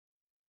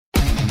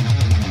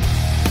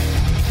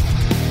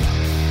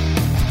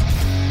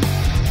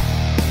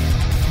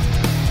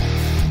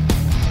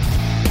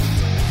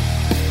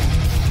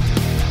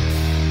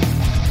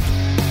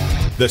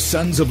The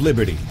Sons of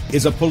Liberty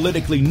is a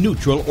politically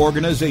neutral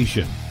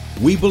organization.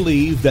 We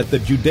believe that the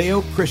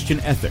Judeo-Christian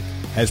ethic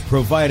has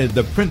provided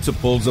the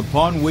principles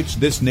upon which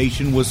this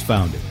nation was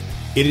founded.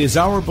 It is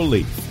our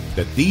belief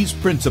that these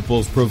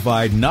principles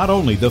provide not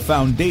only the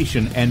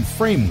foundation and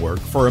framework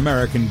for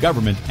American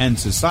government and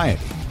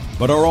society,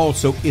 but are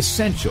also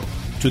essential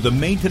to the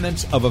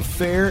maintenance of a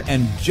fair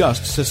and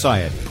just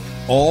society.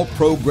 All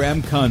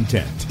program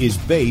content is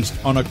based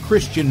on a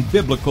Christian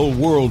biblical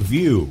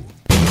worldview.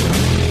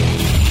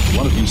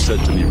 One of you said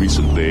to me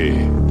recently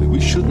that we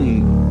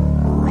shouldn't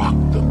rock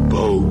the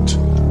boat.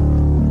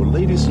 Well,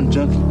 ladies and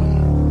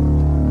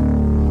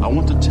gentlemen, I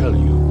want to tell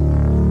you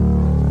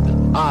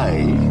that I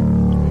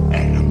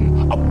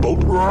am a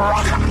boat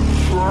rocker.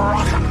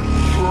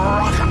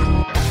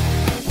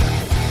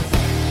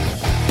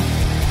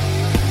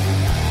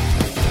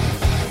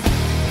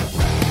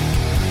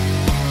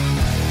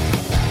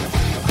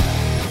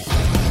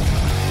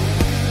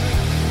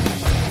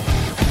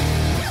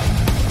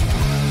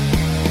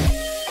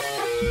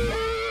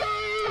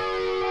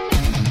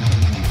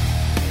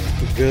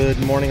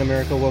 Good morning,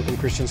 America. Welcome,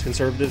 Christians,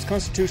 conservatives,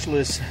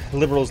 constitutionalists,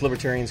 liberals,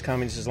 libertarians,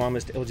 communists,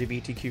 Islamists,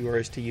 LGBTQ,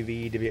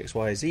 RSTUV,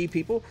 WXYZ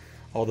people,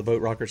 all the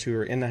boat rockers who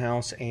are in the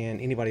house, and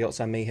anybody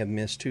else I may have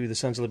missed to the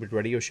Sons of Liberty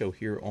radio show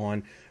here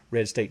on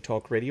Red State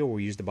Talk Radio, where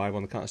we use the Bible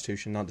and the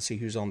Constitution not to see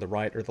who's on the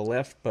right or the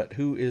left, but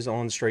who is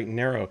on the straight and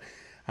narrow.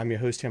 I'm your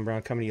host, Tim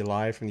Brown, coming to you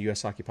live from the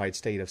U.S.-occupied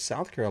state of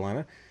South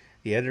Carolina,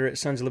 the editor at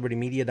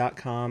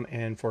sonsoflibertymedia.com,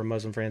 and for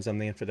Muslim friends, I'm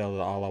the infidel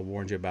that Allah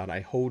warned you about. I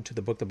hold to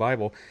the book, the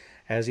Bible,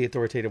 as the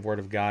authoritative Word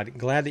of God.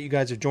 Glad that you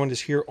guys have joined us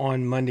here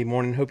on Monday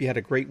morning. Hope you had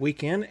a great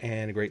weekend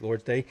and a great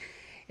Lord's Day.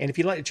 And if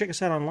you'd like to check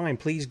us out online,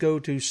 please go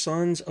to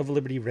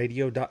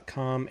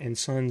sonsoflibertyradio.com and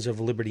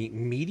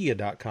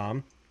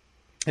sonsoflibertymedia.com.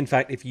 In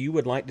fact, if you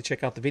would like to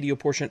check out the video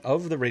portion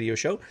of the radio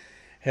show,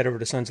 head over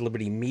to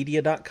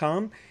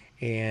sonsoflibertymedia.com,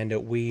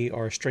 and we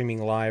are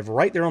streaming live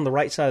right there on the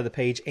right side of the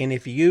page. And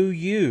if you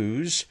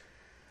use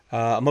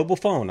a mobile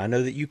phone, I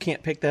know that you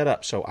can't pick that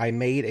up, so I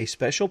made a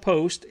special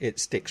post. It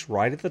sticks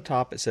right at the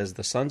top. It says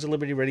the Sons of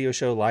Liberty radio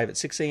show live at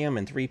 6 a.m.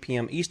 and 3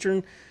 p.m.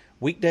 Eastern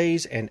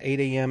weekdays and 8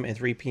 a.m. and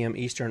 3 p.m.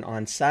 Eastern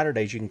on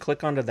Saturdays. You can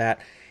click onto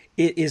that.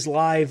 It is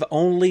live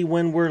only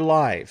when we're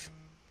live,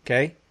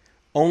 okay?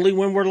 Only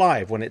when we're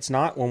live. When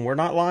we're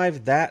not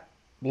live, that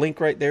link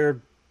right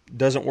there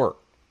doesn't work,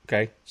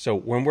 okay? So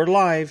when we're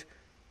live,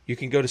 you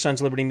can go to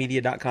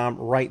sonsoflibertymedia.com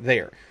right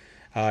there.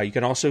 You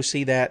can also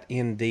see that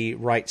in the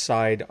right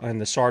side on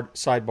the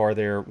sidebar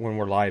there when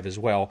we're live as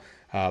well.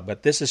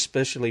 But this is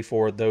especially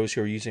for those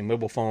who are using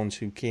mobile phones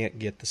who can't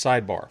get the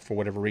sidebar for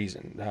whatever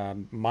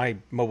reason. My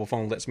mobile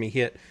phone lets me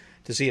hit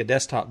to see a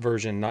desktop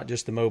version, not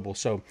just the mobile.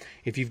 So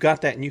if you've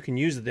got that and you can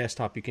use the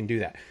desktop, you can do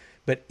that.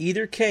 But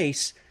either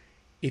case,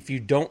 if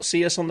you don't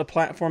see us on the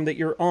platform that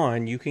you're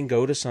on, you can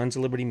go to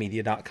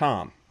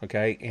sonsoflibertymedia.com,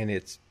 okay? And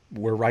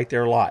we're right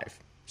there live.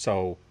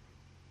 So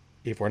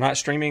if we're not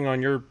streaming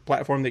on your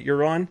platform that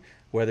you're on,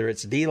 whether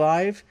it's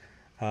DLive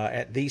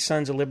at The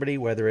Sons of Liberty,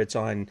 whether it's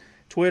on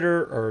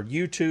Twitter or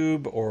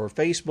YouTube or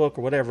Facebook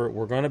or whatever,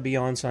 we're going to be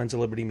on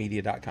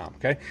sonsoflibertymedia.com,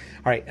 okay?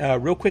 All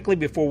right, real quickly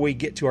before we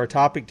get to our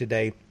topic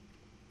today,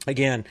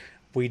 again,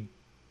 we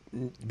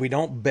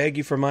don't beg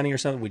you for money or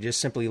something. We just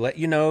simply let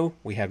you know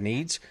we have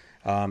needs.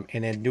 And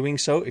in doing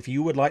so, if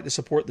you would like to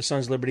support the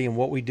Sons of Liberty and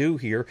what we do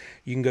here,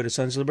 you can go to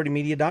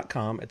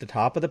sonsoflibertymedia.com. At the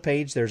top of the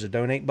page, there's a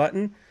donate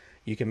button.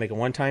 You can make a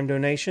one-time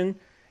donation.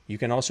 You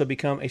can also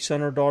become a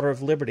son or daughter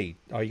of Liberty.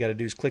 All you got to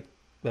do is click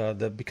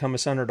the Become a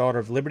Son or Daughter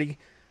of Liberty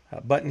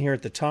button here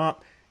at the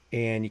top,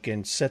 and you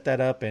can set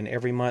that up, and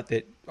every month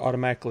it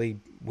automatically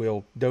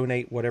will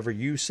donate whatever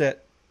you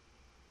set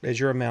as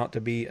your amount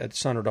to be a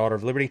son or daughter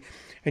of Liberty.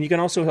 And you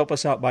can also help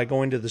us out by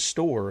going to the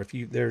store. If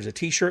there's a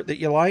T-shirt that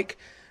you like,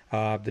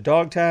 the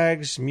dog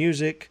tags,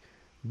 music,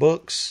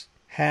 books,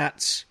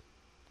 hats,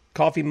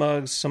 coffee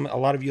mugs. A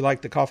lot of you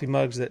like the coffee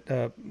mugs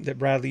that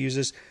Bradley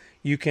uses.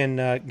 You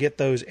can get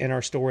those in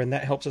our store, and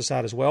that helps us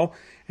out as well.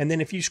 And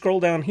then if you scroll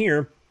down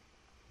here,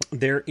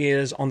 there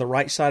is on the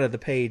right side of the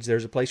page,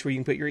 there's a place where you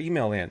can put your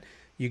email in.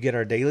 You get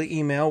our daily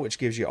email, which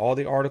gives you all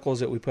the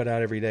articles that we put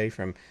out every day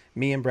from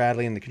me and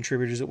Bradley and the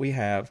contributors that we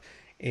have.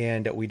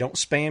 And we don't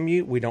spam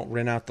you. We don't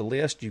rent out the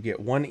list. You get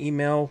one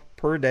email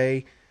per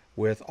day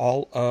with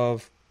all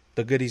of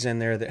the goodies in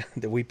there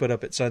that we put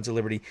up at Sons of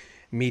Liberty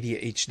Media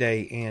each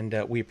day. And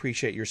we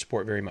appreciate your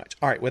support very much.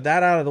 All right, with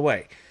that out of the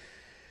way,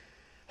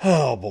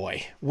 oh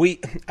boy,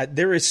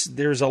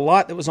 there's a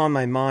lot that was on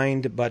my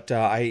mind, but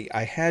I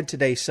had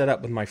today set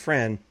up with my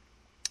friend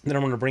that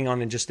I'm going to bring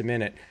on in just a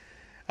minute.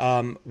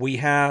 We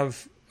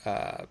have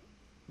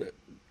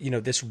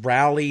this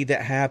rally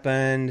that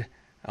happened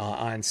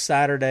on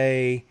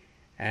Saturday,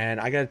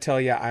 and I got to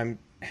tell you, I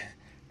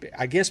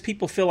guess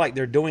people feel like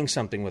they're doing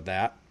something with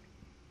that,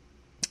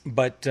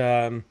 but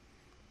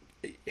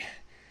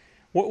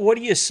what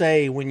do you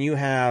say when you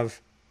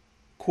have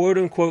quote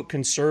unquote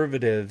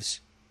conservatives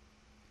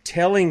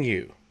telling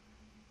you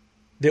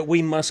that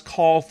we must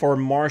call for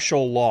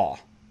martial law?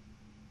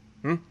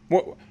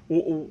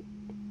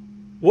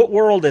 What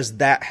world does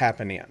that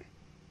happen in?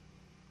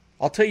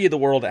 I'll tell you the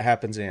world it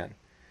happens in.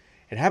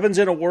 It happens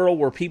in a world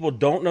where people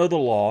don't know the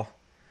law.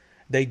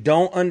 They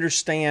don't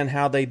understand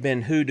how they've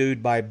been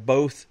hoodooed by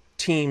both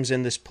teams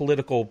in this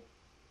political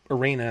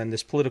arena and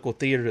this political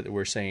theater that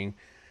we're seeing.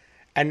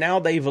 And now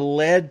they've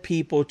led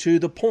people to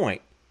the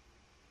point.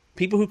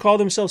 People who call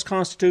themselves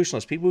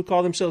constitutionalists, people who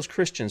call themselves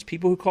Christians,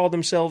 people who call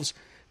themselves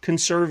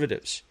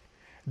conservatives.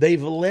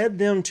 They've led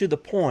them to the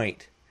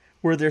point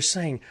where they're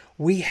saying,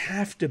 we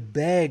have to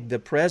beg the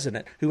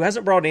president, who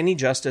hasn't brought any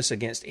justice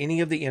against any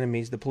of the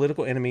enemies, the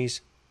political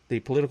enemies,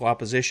 the political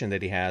opposition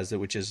that he has,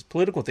 which is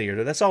political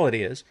theater, that's all it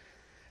is,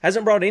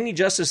 hasn't brought any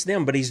justice to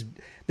them, but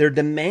they're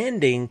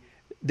demanding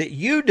that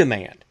you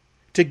demand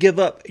to give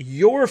up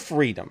your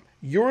freedom,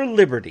 your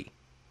liberty,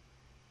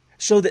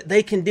 so that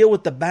they can deal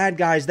with the bad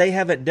guys they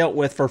haven't dealt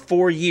with for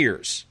 4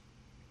 years.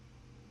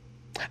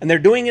 And they're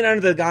doing it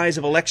under the guise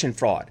of election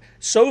fraud.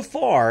 So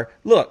far,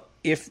 look,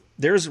 if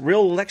there's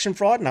real election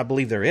fraud, and I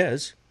believe there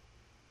is,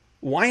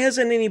 why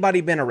hasn't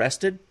anybody been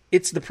arrested?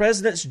 It's the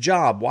president's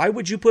job. Why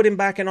would you put him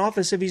back in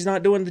office if he's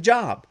not doing the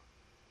job?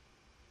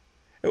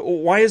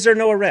 Why is there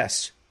no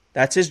arrests?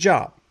 That's his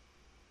job.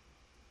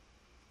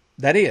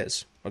 That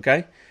is,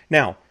 okay?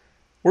 Now,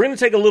 we're going to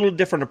take a little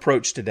different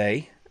approach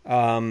today.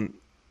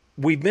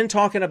 We've been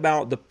talking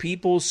about the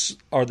peoples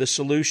are the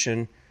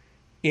solution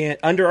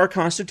under our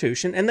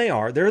Constitution, and they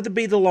are. They're to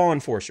be the law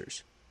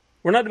enforcers.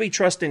 We're not to be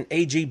trusting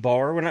AG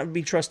Barr. We're not to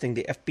be trusting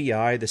the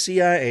FBI, the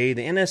CIA,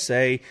 the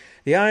NSA,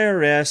 the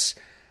IRS.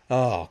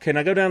 Oh, can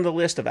I go down the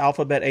list of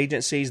alphabet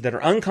agencies that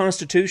are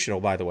unconstitutional,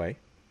 by the way,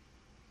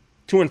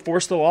 to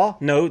enforce the law?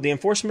 No, the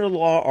enforcement of the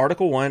law,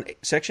 Article 1,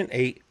 Section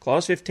 8,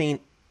 Clause 15,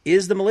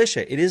 is the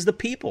militia. It is the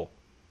people.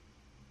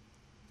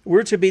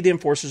 We're to be the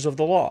enforcers of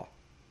the law.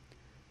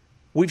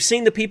 We've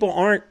seen the people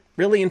aren't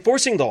really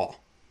enforcing the law.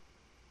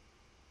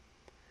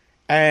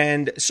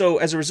 And so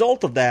as a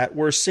result of that,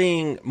 we're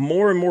seeing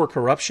more and more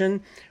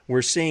corruption.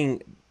 We're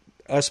seeing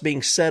us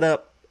being set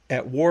up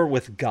at war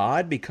with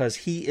God because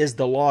he is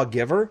the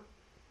lawgiver.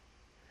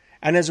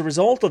 And as a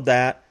result of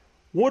that,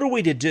 what are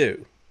we to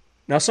do?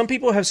 Now, some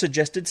people have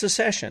suggested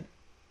secession,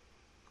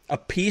 a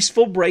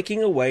peaceful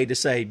breaking away to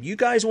say, you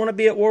guys want to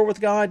be at war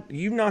with God?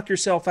 You knock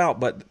yourself out,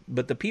 but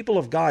the people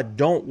of God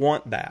don't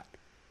want that.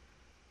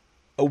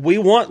 We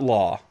want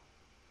law.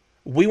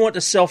 We want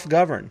to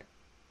self-govern.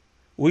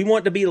 We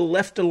want to be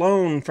left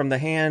alone from the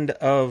hand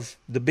of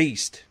the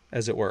beast,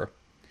 as it were.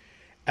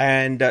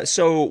 And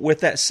so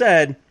with that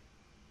said,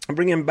 I'm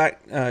bringing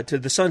back to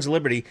the Sons of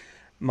Liberty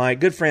my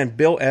good friend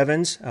Bill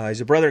Evans.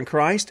 He's a brother in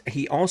Christ.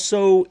 He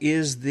also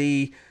is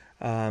the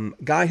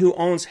guy who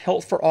owns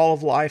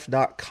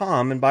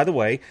healthforalloflife.com. And by the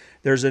way,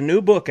 there's a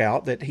new book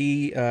out that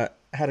he had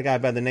a guy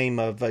by the name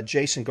of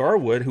Jason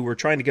Garwood, who we're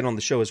trying to get on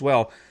the show as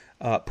well,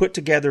 put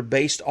together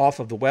based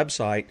off of the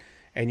website.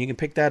 And you can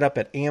pick that up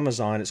at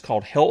Amazon. It's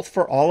called Health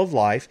for All of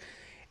Life.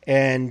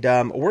 And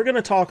we're going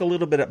to talk a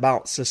little bit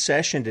about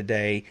secession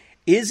today.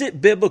 Is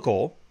it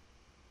biblical?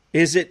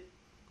 Is it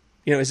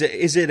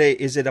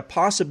a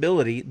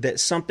possibility that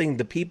something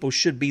the people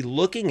should be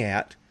looking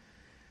at?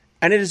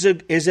 And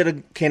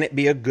can it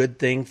be a good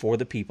thing for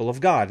the people of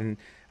God? And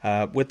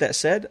with that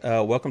said,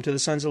 welcome to the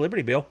Sons of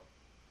Liberty, Bill.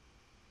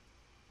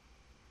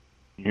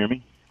 You hear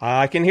me?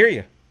 I can hear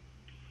you.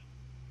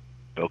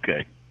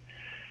 Okay.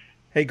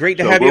 Hey, great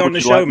to have you on the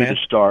show, man.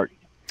 To start?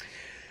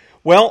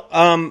 Well,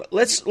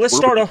 let's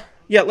start off.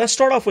 Yeah, let's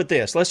start off with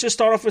this. Let's just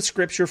start off with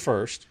Scripture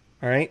first.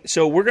 All right.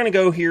 So we're going to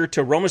go here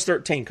to Romans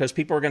 13 because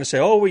people are going to say,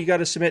 "Oh, well, you got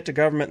to submit to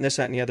government and this,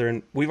 that, and the other."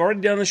 And we've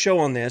already done a show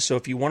on this. So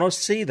if you want to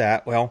see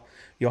that, well,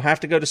 you'll have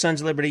to go to Sons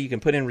of Liberty. You can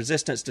put in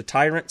Resistance to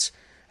Tyrants.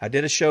 I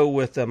did a show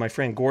with my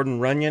friend Gordon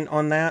Runyon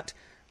on that.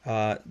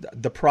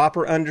 The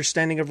proper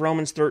understanding of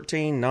Romans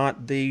 13,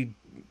 not the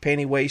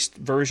panty waist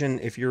version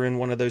if you're in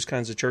one of those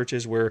kinds of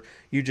churches where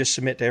you just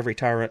submit to every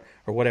tyrant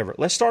or whatever.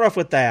 Let's start off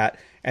with that,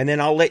 and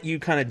then I'll let you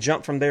kind of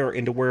jump from there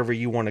into wherever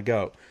you want to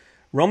go.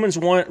 Go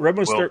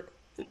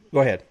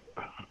ahead.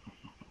 I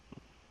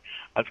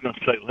was going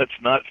to say, let's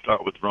not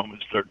start with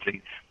Romans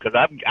 13 because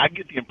I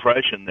get the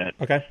impression that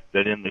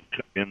that in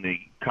the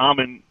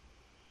common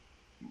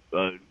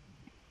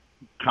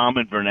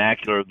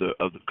vernacular of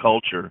the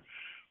culture,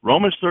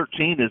 Romans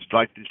 13 is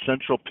like the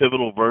central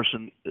pivotal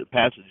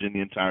passage in the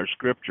entire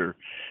Scripture,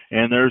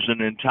 and there's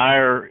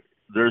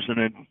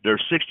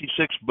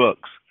 66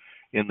 books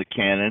in the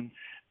canon,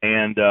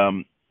 let's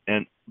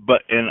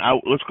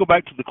go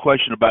back to the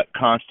question about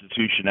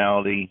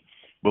constitutionality.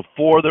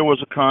 Before there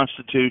was a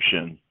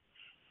constitution,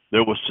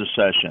 there was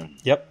secession.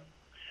 Yep.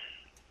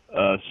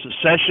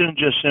 Secession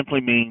just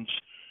simply means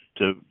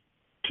to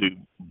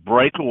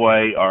break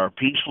away or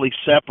peacefully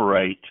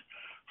separate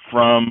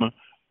from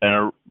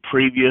a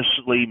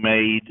previously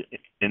made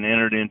and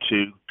entered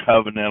into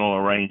covenantal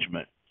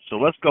arrangement. So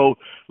let's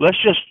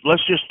just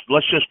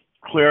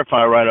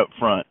clarify right up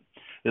front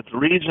that the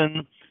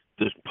reason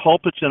the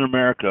pulpits in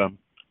America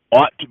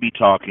ought to be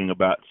talking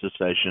about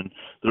secession,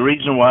 the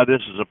reason why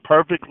this is a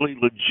perfectly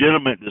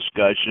legitimate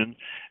discussion,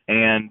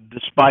 and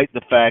despite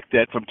the fact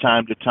that from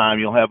time to time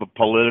you'll have a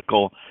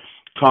political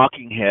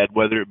talking head,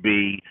 whether it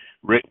be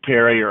Rick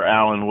Perry or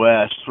Alan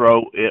West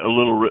throw a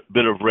little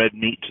bit of red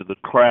meat to the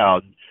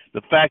crowd.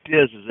 The fact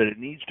is that it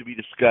needs to be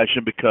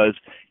discussion because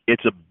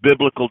it's a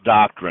biblical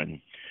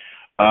doctrine.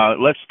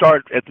 Let's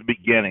start at the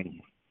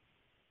beginning.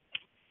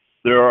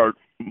 There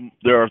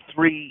are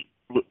three,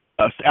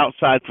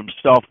 outside from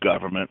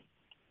self-government,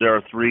 there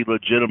are three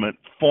legitimate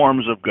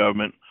forms of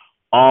government,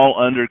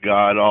 all under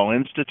God, all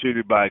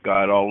instituted by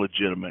God, all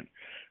legitimate.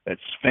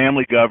 That's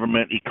family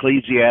government,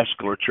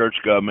 ecclesiastical or church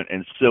government,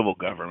 and civil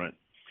government.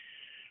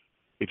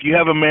 If you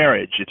have a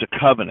marriage, it's a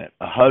covenant,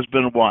 a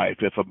husband and wife.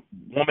 If a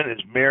woman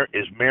is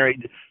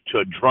married to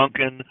a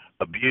drunken,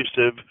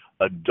 abusive,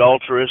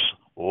 adulterous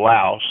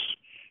louse,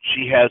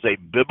 she has a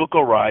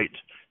biblical right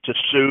to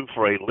sue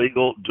for a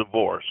legal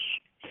divorce.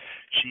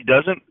 She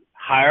doesn't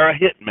hire a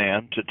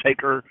hitman to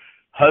take her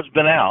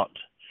husband out.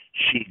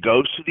 She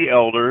goes to the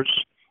elders,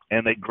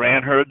 and they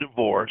grant her a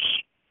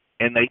divorce,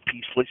 and they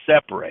peacefully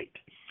separate.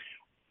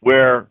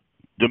 Where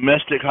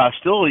domestic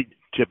hostility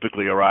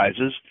typically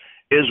arises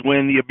is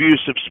when the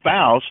abusive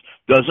spouse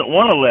doesn't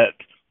want to let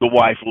the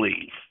wife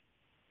leave.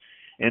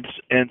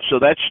 And so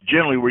that's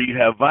generally where you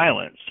have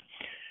violence.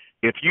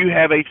 If you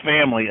have a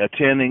family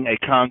attending a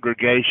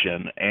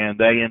congregation and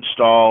they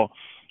install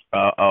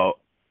a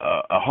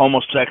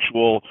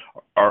homosexual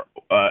or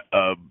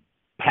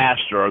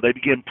pastor, or they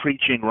begin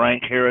preaching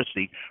rank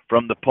heresy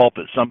from the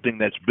pulpit, something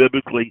that's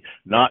biblically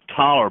not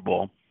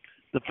tolerable,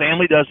 the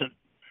family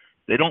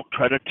they don't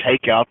try to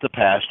take out the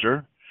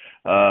pastor.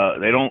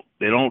 They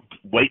don't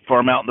wait for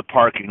him out in the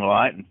parking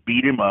lot and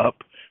beat him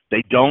up.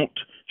 They don't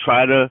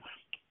try to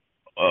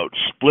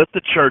split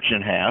the church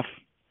in half.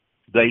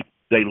 They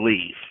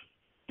leave.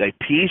 They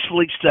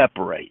peacefully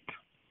separate.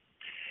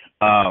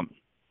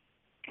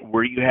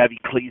 Where you have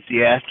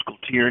ecclesiastical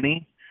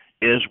tyranny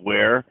is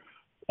where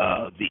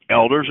the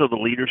elders or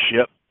the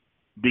leadership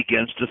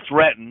begins to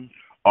threaten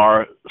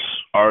or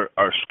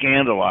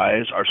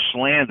scandalize or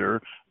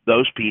slander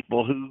those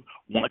people who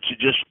want to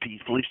just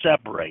peacefully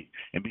separate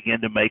and begin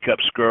to make up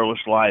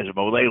scurrilous lies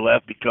about, they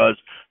left because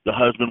the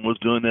husband was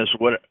doing this or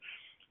whatever.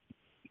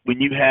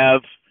 When you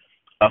have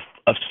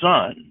a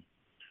son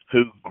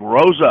who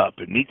grows up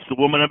and meets the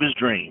woman of his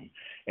dream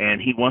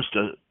and he wants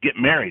to get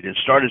married and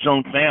start his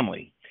own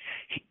family,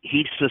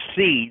 he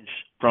secedes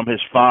from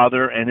his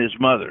father and his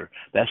mother.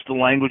 That's the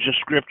language of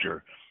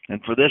Scripture.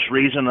 And for this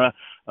reason,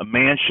 a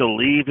man shall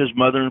leave his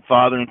mother and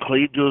father and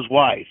cleave to his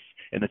wife,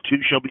 and the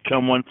two shall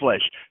become one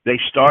flesh. They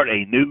start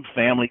a new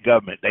family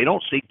government. They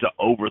don't seek to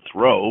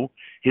overthrow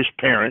his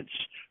parents,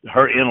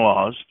 her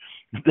in-laws.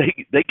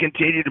 They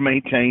continue to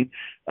maintain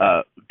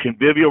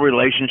convivial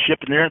relationship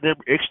in their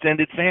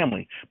extended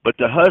family. But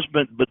the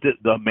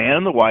man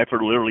and the wife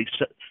are literally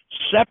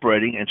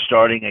separating and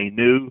starting a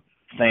new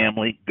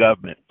family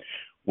government.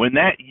 When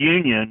that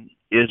union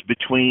is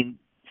between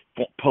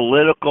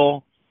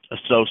political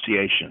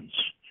associations,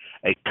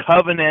 a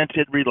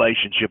covenanted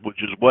relationship,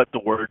 which is what the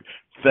word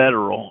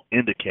federal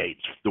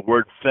indicates. The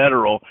word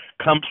federal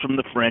comes from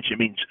the French. It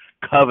means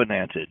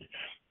covenanted.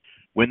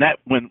 When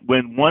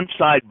one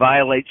side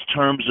violates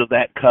terms of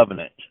that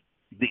covenant,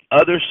 the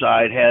other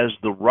side has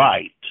the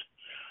right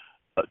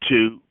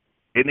to,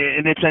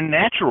 and it's a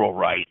natural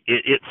right.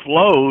 It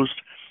flows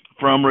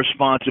from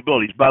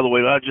responsibilities. By the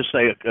way, I'll just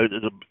say as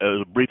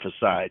a brief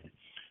aside,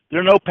 there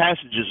are no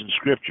passages in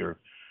Scripture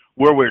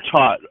where we're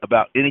taught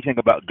about anything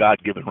about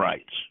God-given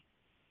rights.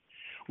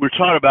 We're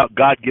taught about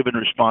God-given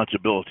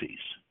responsibilities.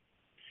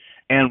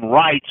 And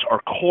rights are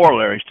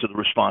corollaries to the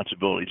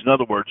responsibilities. In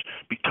other words,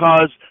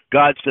 because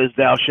God says,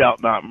 "Thou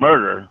shalt not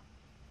murder,"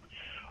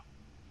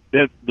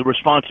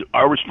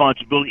 our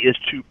responsibility is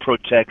to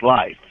protect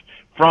life.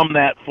 From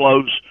that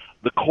flows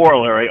the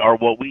corollary, or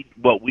what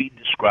we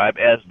describe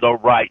as the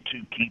right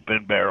to keep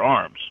and bear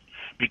arms.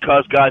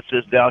 Because God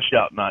says, "Thou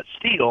shalt not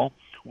steal,"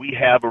 we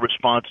have a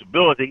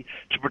responsibility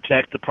to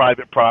protect the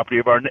private property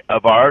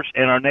of ours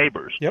and our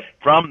neighbors. Yep.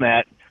 From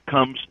that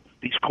comes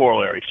these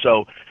corollaries.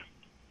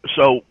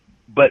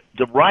 But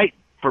the right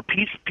for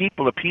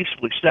people to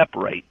peacefully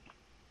separate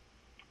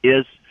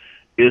is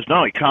not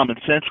only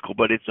commonsensical,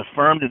 but it's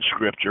affirmed in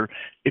Scripture.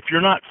 If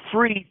you're not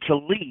free to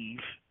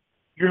leave,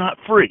 you're not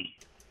free.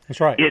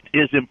 That's right. It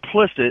is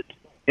implicit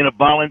in a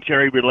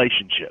voluntary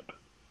relationship.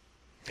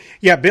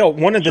 Yeah, Bill.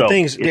 One of the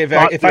things, if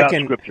I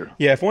can, Scripture.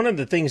 if one of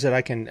the things that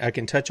I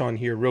can touch on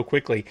here real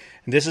quickly,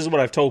 and this is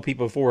what I've told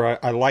people before.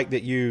 I like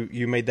that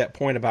you made that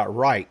point about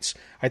rights.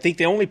 I think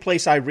the only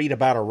place I read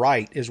about a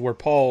right is where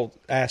Paul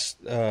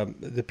asked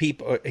the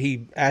people.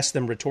 He asked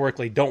them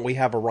rhetorically, "Don't we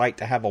have a right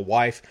to have a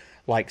wife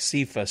like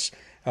Cephas?"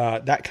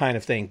 That kind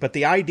of thing. But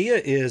the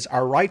idea is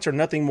our rights are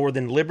nothing more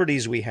than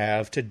liberties we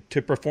have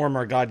to perform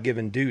our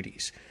God-given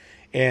duties.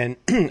 And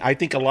I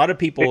think a lot of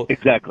people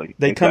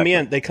They come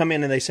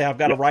in and they say, "I've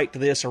got a right to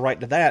this, a right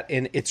to that,"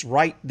 and it's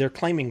right. They're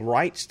claiming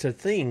rights to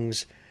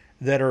things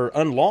that are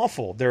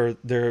unlawful. They're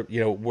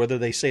whether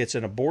they say it's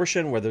an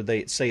abortion, whether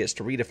they say it's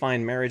to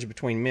redefine marriage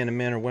between men and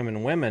men or women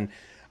and women.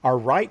 Our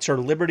rights are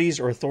liberties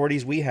or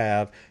authorities we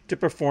have to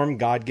perform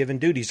God-given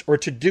duties or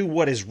to do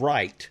what is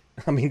right.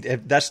 I mean,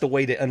 if that's the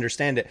way to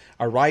understand it.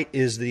 Our right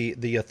is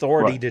the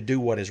authority to do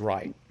what is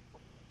right.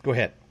 Go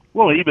ahead.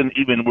 Well, even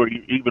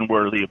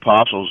where the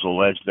apostles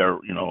allege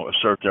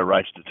assert their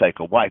rights to take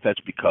a wife,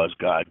 that's because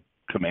God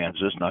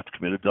commands us not to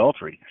commit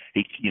adultery.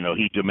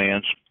 He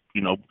demands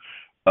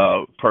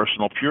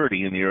personal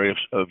purity in the area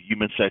of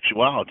human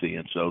sexuality,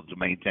 and so to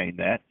maintain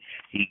that,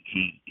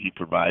 he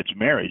provides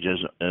marriage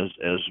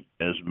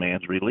as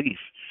man's relief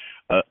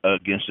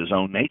against his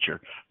own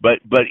nature. But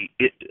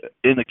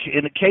in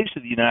the case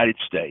of the United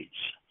States,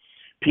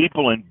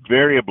 people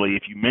invariably,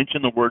 if you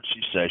mention the word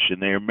secession,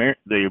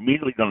 they're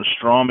immediately going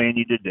to strawman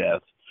you to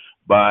death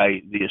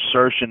by the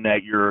assertion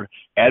that you're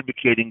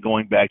advocating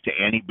going back to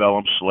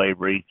antebellum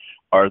slavery,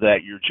 or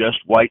that you're just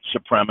white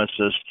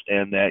supremacists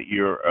and that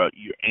you're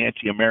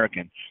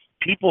anti-American.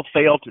 People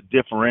fail to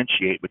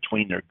differentiate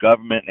between their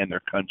government and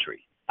their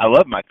country. I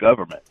love my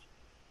government.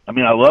 I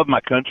mean, I love my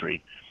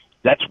country.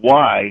 That's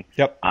why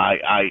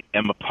I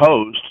am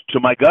opposed to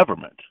my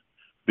government,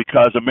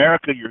 because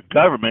America, your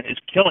government, is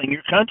killing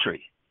your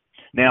country.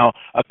 Now,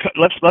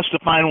 let's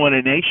define what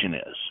a nation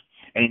is.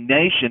 A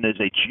nation is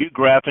a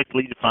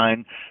geographically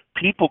defined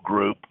people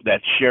group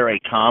that share a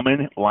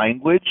common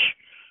language,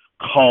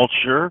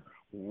 culture,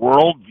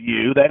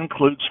 worldview that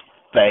includes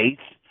faith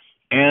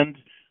and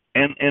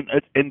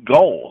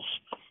goals,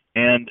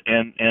 and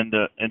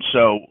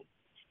so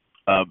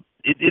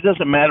it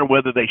doesn't matter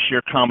whether they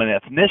share common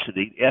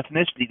ethnicity.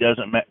 Ethnicity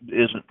doesn't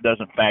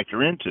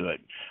factor into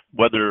it.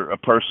 Whether a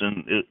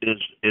person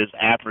is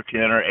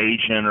African or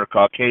Asian or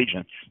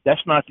Caucasian,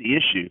 that's not the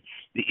issue.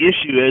 The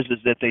issue is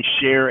that they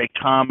share a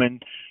common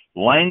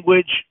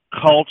language,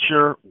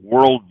 culture,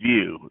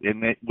 worldview,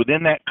 and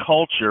within that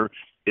culture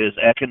is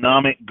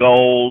economic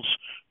goals,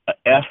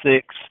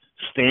 ethics,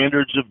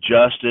 standards of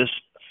justice,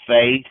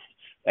 faith.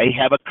 They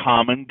have a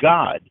common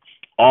God.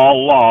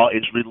 All law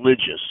is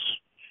religious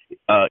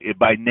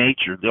by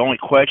nature. The only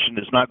question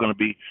is not going to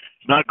be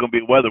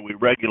whether we're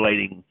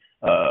regulating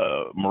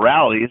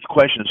morality. The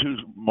question is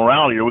whose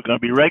morality are we going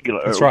to be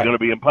going to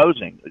be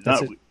imposing.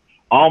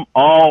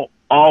 All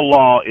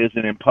law is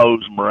an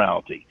imposed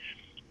morality.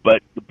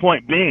 But the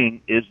point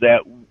being is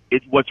that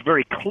what's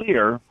very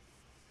clear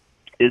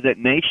is that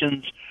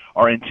nations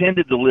are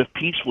intended to live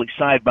peacefully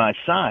side by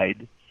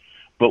side,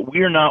 but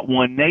we're not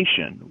one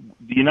nation.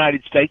 The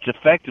United States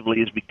effectively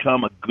has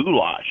become a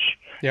goulash,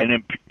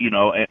 an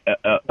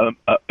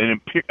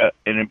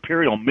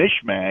imperial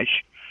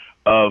mishmash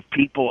of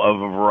people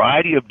of a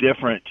variety of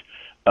different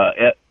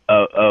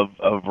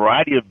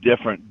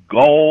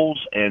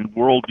goals and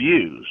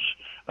worldviews.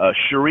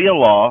 Sharia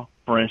law,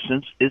 for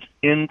instance, is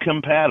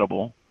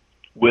incompatible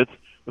with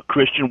the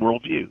Christian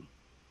worldview,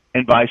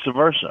 and vice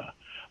versa.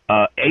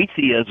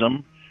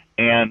 Atheism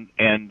and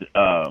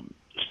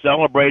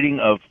celebrating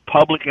of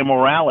public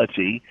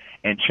immorality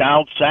and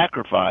child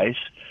sacrifice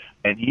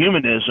and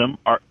humanism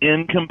are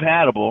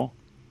incompatible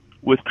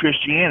with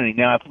Christianity.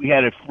 Now, if we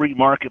had a free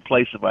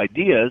marketplace of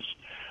ideas,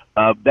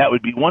 that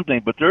would be one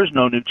thing, but there's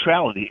no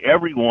neutrality.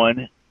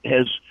 Everyone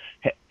is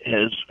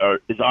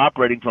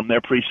operating from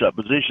their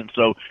presupposition.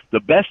 So the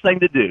best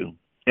thing to do,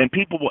 and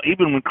people will,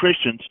 even when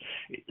Christians,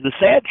 the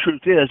sad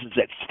truth is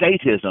that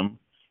statism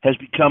has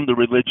become the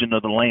religion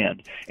of the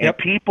land. And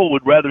people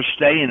would rather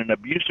stay in an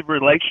abusive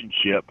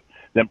relationship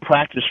than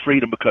practice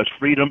freedom, because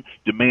freedom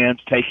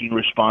demands taking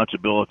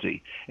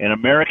responsibility. And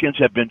Americans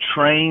have been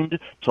trained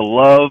to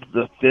love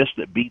the fist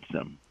that beats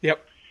them.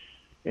 Yep.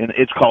 And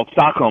it's called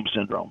Stockholm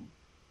Syndrome.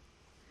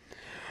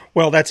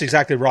 Well, that's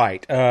exactly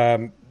right.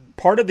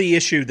 Part of the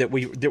issue that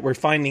we're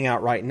finding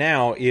out right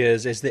now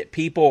is that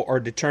people are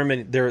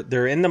determined,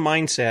 they're in the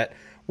mindset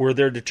where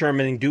they're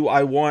determining, do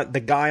I want the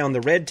guy on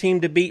the red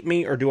team to beat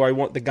me, or do I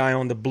want the guy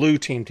on the blue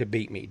team to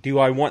beat me? Do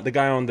I want the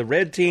guy on the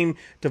red team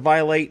to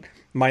violate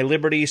my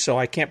liberty so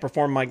I can't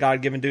perform my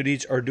God-given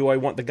duties, or do I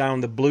want the guy on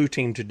the blue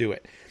team to do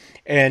it?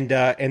 And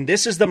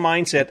this is the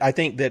mindset, I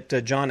think, that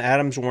John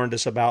Adams warned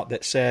us about,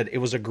 that said it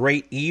was a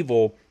great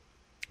evil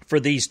for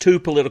these two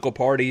political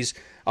parties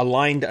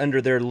aligned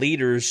under their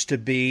leaders to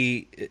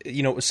be,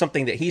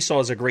 something that he saw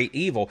as a great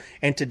evil.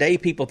 And today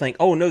people think,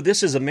 oh, no,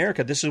 this is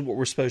America. This is what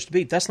we're supposed to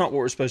be. That's not what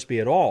we're supposed to be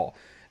at all.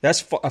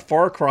 That's a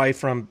far cry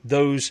from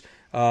those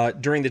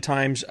during the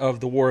times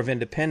of the War of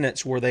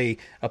Independence, where they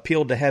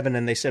appealed to heaven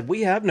and they said,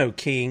 we have no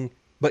king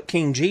but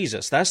King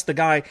Jesus. That's the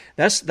guy.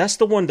 That's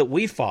the one that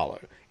we follow.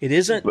 It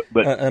isn't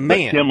a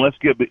man. But Tim, let's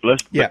get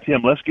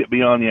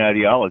beyond the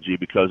ideology,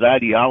 because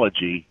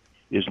ideology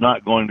is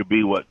not going to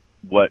be what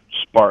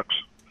sparks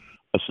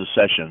a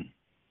secession.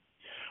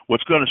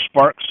 What's going to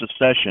spark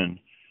secession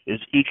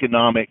is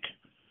economic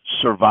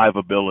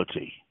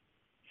survivability.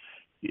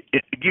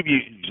 To give you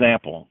an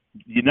example,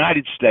 the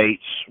United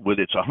States, with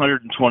its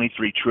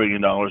 $123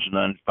 trillion in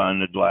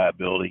unfunded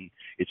liability,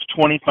 its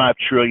 $25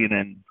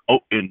 trillion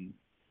in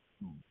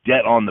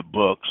debt on the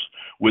books,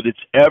 with its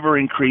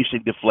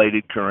ever-increasing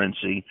deflated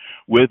currency,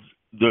 with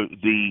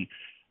the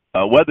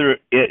whether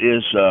it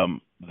is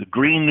the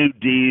Green New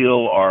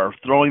Deal or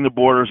throwing the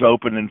borders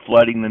open and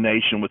flooding the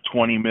nation with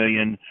 20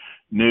 million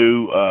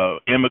new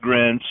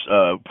immigrants,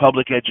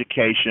 public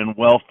education,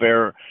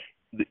 welfare.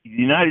 The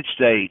United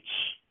States,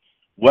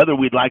 whether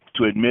we'd like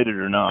to admit it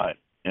or not,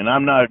 and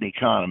I'm not an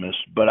economist,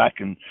 but I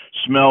can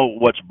smell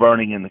what's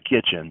burning in the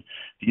kitchen.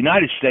 The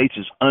United States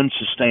is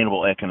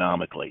unsustainable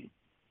economically.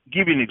 I'll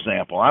give you an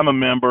example. I'm a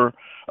member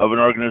of an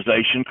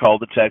organization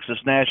called the Texas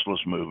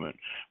Nationalist Movement.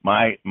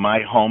 My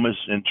home is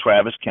in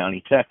Travis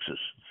County, Texas.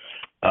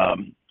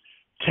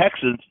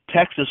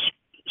 Texas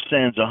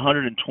sends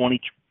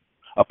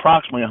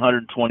approximately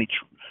 $120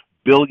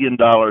 billion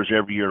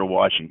every year to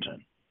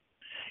Washington.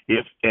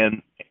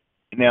 And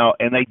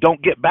they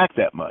don't get back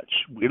that much.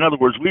 In other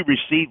words, we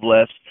receive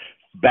less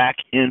back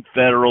in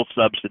federal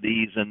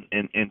subsidies and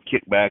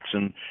kickbacks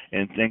and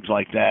things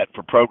like that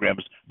for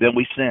programs than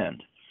we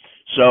send.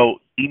 So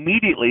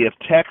immediately, if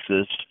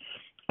Texas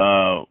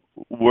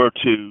were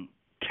to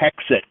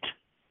Texit,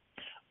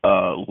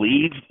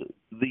 leave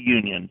the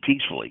Union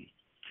peacefully,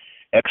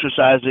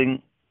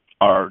 exercising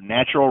our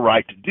natural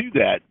right to do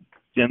that,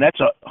 then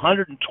that's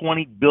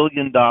 $120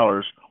 billion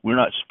we're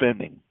not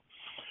spending.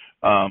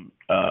 And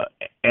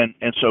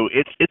so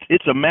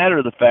it's a matter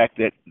of the fact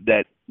that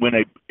when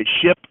a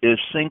ship is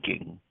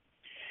sinking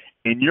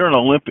and you're an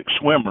Olympic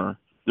swimmer,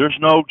 there's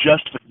no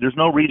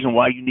reason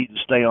why you need to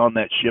stay on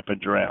that ship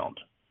and drown.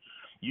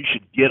 You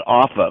should get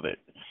off of it.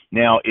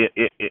 Now,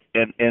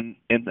 and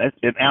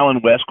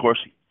Alan West, of course,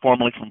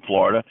 formerly from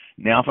Florida,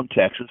 now from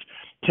Texas.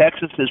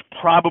 Texas has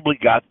probably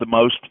got the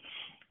most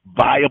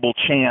viable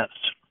chance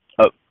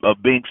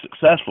of being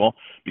successful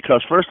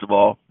because, first of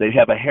all, they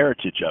have a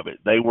heritage of it.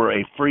 They were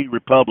a free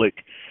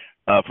republic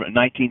from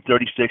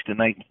 1836 to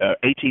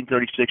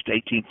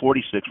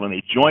 1846 when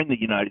they joined the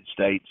United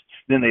States.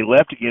 Then they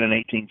left again in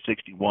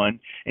 1861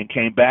 and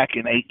came back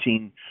in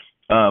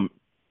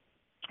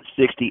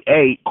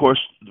 1868. Of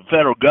course, the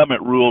federal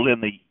government ruled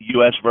in the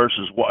U.S.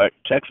 versus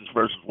Texas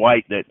versus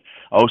White that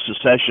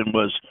secession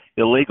was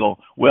illegal.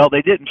 Well,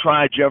 they didn't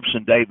try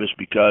Jefferson Davis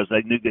because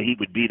they knew that he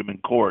would beat them in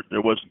court.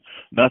 There's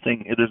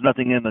nothing in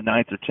the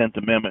 9th or 10th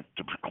Amendment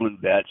to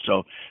preclude that,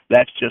 so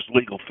that's just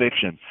legal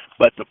fiction.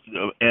 But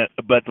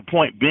the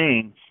point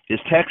being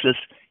is Texas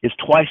is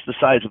twice the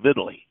size of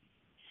Italy.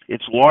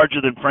 It's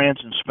larger than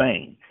France and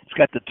Spain. It's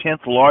got the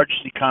 10th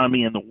largest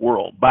economy in the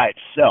world by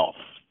itself,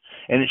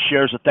 and it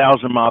shares a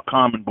 1,000-mile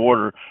common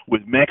border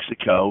with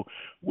Mexico,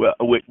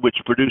 which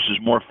produces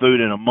more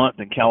food in a month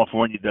than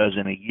California does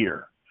in a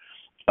year.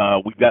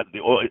 We've got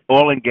the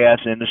oil and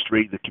gas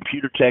industry, the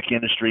computer tech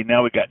industry.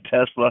 Now we've got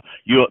Tesla,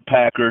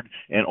 Hewlett-Packard,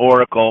 and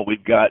Oracle.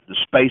 We've got the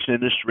space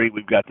industry.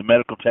 We've got the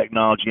medical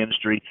technology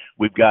industry.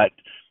 We've got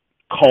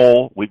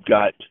coal. We've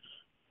got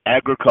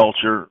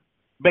agriculture.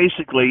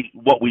 Basically,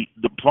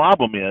 the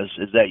problem is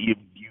that you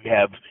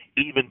have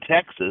even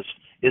Texas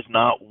is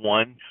not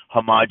one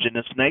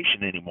homogeneous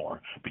nation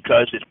anymore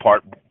because it's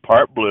part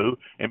blue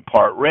and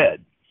part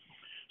red.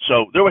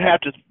 So there would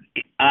have to.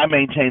 I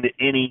maintain that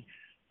any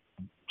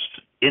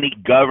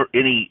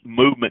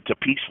movement to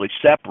peacefully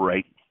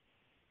separate,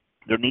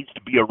 there needs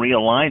to be a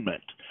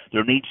realignment.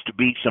 There needs to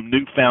be some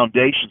new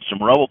foundation,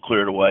 some rubble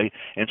cleared away,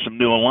 and some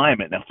new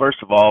alignment. Now,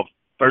 first of all,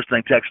 first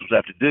thing Texans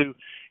have to do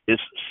is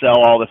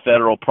sell all the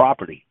federal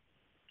property,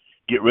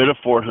 get rid of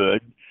Fort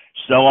Hood,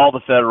 sell all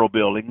the federal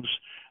buildings,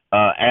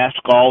 ask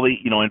all the,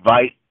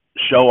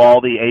 show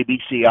all the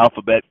ABC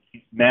alphabet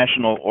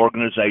national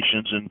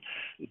organizations and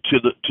to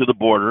the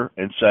border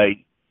and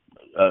say,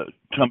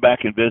 come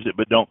back and visit,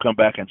 but don't come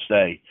back and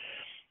stay.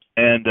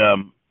 And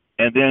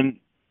then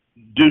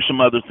do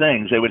some other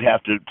things. They would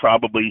have to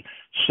probably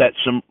set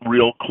some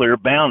real clear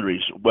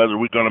boundaries, whether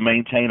we're going to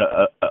maintain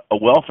a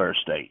welfare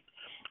state,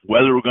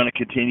 whether we're going to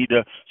continue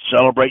to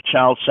celebrate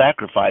child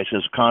sacrifice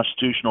as a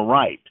constitutional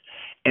right,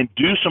 and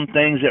do some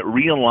things that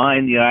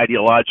realign the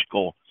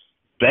ideological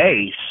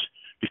base,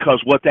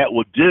 because what that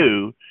will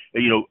do,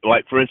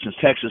 like for instance,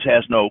 Texas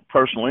has no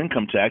personal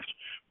income tax.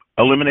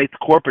 Eliminate the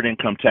corporate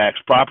income tax,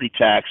 property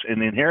tax,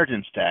 and the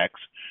inheritance tax.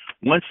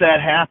 Once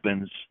that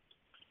happens,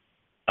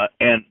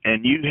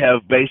 and you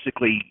have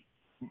basically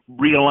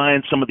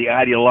realigned some of the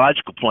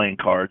ideological playing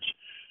cards,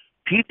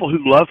 people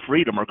who love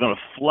freedom are going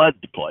to flood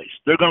the place.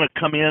 They're going to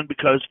come in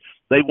because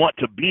they want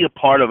to be a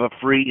part of a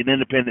free and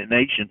independent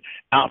nation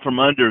out from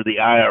under the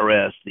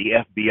IRS, the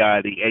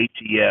FBI, the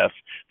ATF,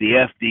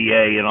 the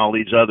FDA, and all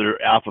these other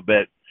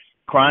alphabet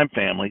crime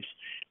families.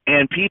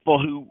 And people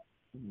who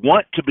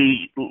want to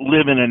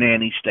live in a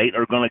nanny state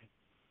are going to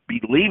be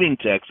leaving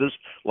Texas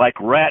like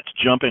rats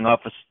jumping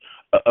off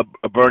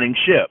a burning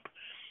ship.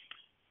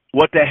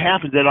 What that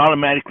happens, then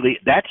automatically,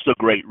 that's the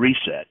Great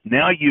Reset.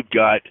 Now you've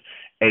got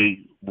a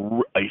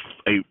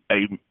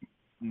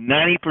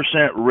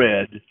 90%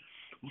 red,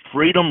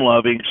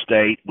 freedom-loving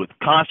state with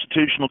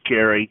constitutional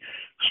carry,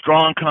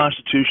 strong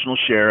constitutional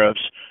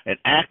sheriffs, an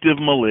active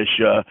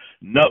militia,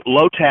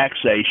 low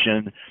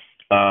taxation,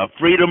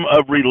 freedom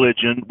of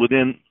religion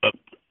within a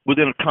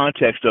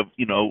context of,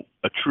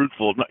 a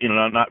truthful,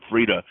 not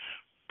free to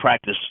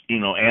practice,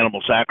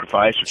 animal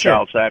sacrifice or Sure.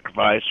 child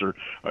sacrifice, or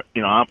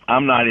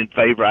I'm not in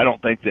favor. I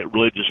don't think that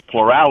religious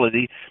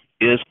plurality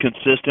is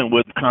consistent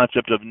with the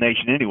concept of a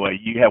nation anyway.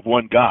 You have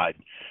one God,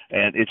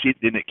 and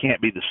it can't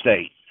be the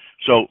state.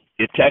 So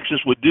if Texas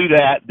would do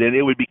that, then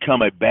it would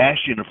become a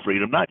bastion of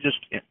freedom, not just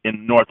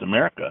in North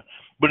America,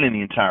 but in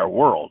the entire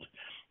world.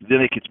 Then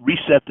they could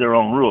reset their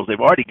own rules. They've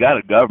already got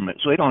a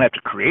government, so they don't have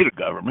to create a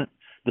government.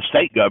 The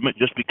state government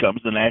just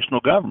becomes the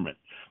national government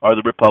or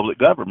the republic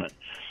government.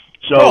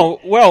 So,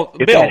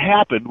 if Bill, that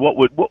happened, what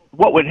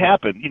would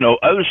happen?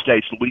 Other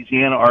states,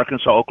 Louisiana,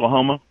 Arkansas,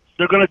 Oklahoma,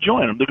 they're going to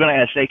join them. They're going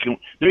to ask.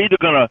 They're either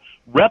going to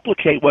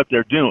replicate what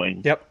they're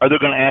doing, Yep. or they're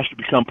going to ask to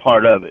become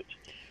part of it.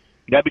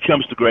 That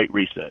becomes the Great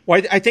Reset.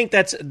 Well, I think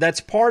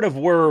that's part of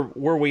where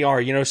we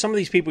are. Some of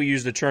these people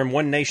use the term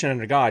 "one nation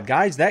under God."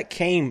 Guys, that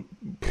came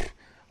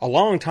a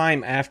long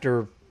time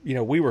after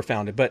we were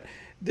founded. But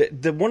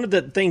the one of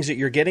the things that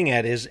you're getting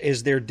at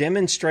is they're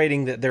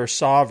demonstrating that they're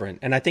sovereign,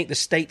 and I think the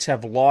states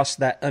have lost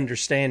that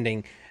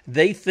understanding.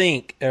 They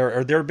think,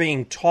 or they're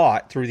being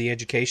taught through the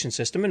education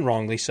system, and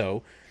wrongly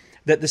so,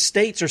 that the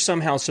states are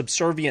somehow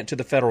subservient to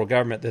the federal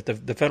government, that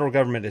the federal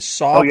government is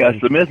sovereign. Oh,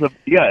 yes, the myth of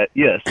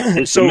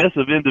it's the myth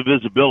of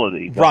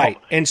indivisibility. Right,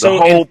 and so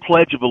the whole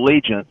Pledge of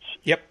Allegiance,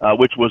 Yep.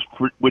 Which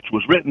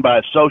was written by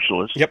a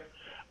socialist. Yep.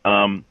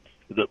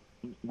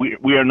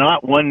 We are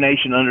not one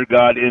nation under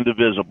God,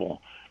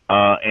 indivisible,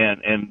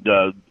 and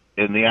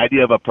the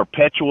idea of a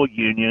perpetual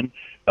union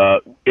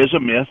is a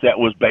myth that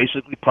was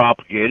basically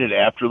propagated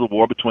after the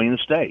war between the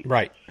states.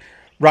 Right.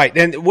 Right,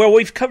 and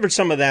we've covered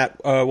some of that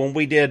when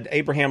we did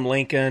Abraham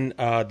Lincoln,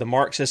 the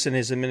Marxists and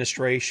his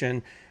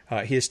administration,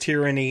 his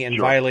tyranny and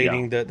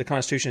violating the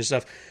Constitution and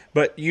stuff.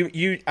 But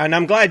you, and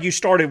I'm glad you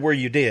started where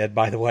you did,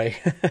 by the way.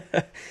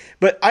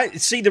 But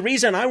the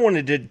reason I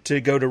wanted to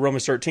go to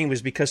Romans 13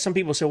 was because some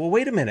people say, well,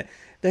 wait a minute,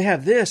 they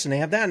have this and they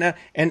have that now,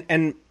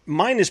 and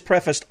mine is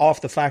prefaced off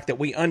the fact that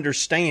we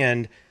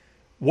understand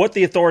what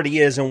the authority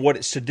is and what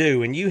it's to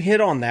do, and you hit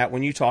on that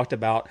when you talked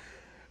about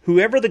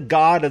whoever the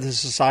God of the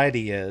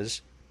society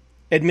is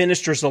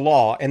administers the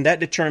law, and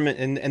that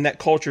and that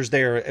culture's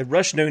there.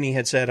 Rush Nooney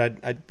had said,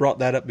 I brought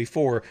that up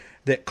before,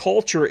 that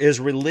culture is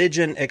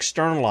religion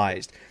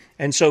externalized.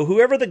 And so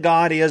whoever the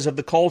God is of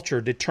the culture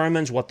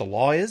determines what the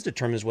law is,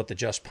 determines what the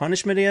just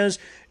punishment is,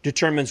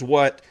 determines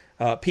what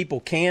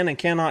people can and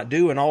cannot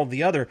do, and all of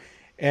the other.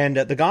 And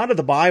the God of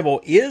the Bible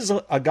is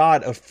a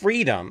God of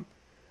freedom,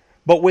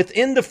 but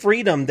within the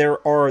freedom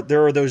there are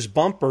those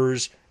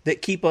bumpers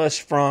that keep us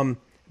from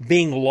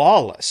being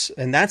lawless,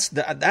 and that's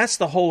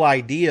the whole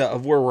idea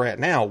of where we're at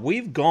now.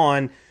 We've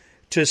gone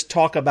to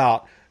talk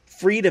about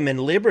freedom and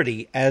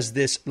liberty as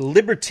this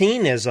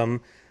libertinism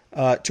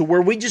to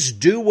where we just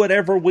do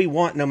whatever we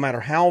want, no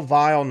matter how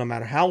vile, no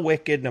matter how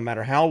wicked, no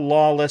matter how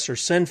lawless or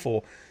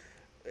sinful.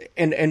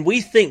 And we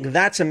think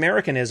that's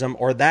Americanism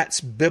or that's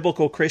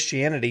biblical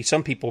Christianity.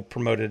 Some people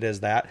promote it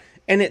as that,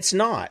 and it's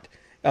not.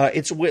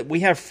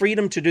 We have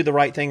freedom to do the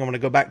right thing. I'm going to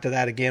go back to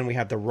that again. We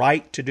have the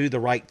right to do the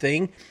right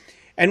thing.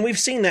 And we've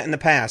seen that in the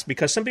past,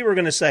 because some people are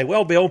going to say,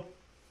 well, Bill,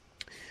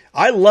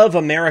 I love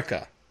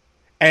America,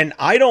 and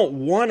I don't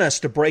want us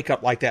to break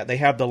up like that. They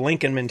have the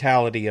Lincoln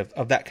mentality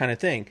of that kind of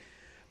thing.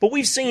 But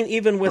we've seen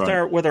even with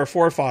our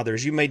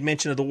forefathers, you made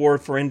mention of the War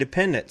for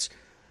Independence.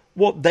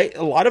 Well,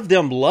 a lot of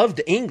them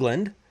loved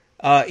England,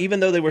 even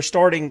though they were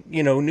starting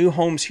new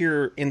homes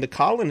here in the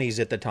colonies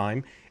at the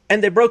time,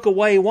 and they broke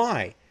away.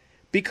 Why?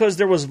 Because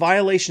there was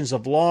violations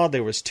of law,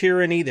 there was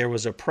tyranny, there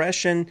was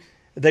oppression.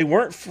 They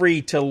weren't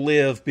free to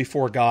live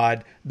before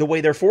God the way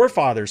their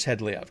forefathers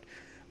had lived.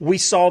 We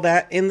saw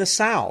that in the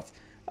South,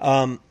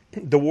 the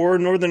War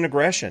of Northern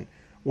Aggression,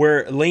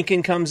 where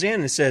Lincoln comes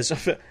in and says,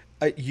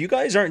 you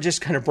guys aren't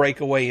just going to break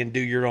away and do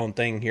your own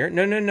thing here.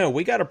 No.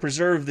 We got to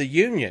preserve the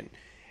Union.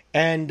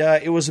 And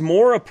it was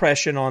more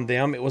oppression on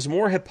them. It was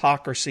more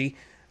hypocrisy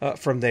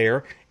from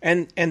there.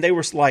 And they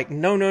were like,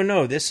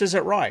 no, this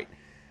isn't right.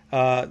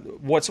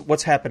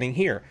 What's happening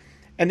here?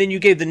 And then you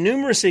gave the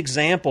numerous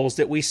examples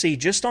that we see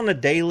just on a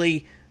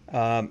daily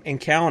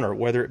encounter,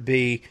 whether it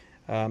be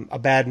a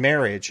bad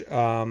marriage,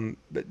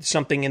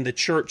 something in the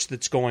church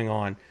that's going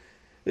on.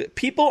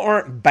 People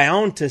aren't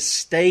bound to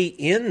stay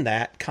in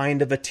that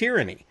kind of a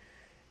tyranny.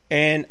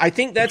 And I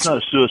think that's it's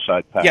not a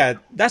suicide pact. Yeah,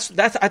 that's.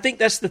 I think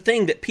that's the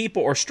thing that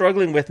people are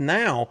struggling with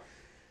now,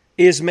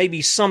 is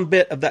maybe some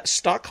bit of that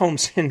Stockholm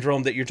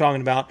syndrome that you're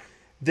talking about.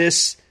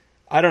 This,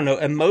 I don't know,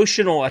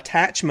 emotional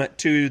attachment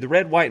to the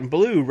red, white, and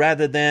blue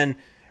rather than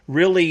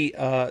really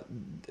a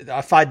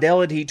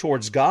fidelity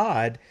towards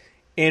God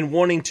and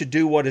wanting to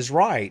do what is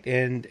right.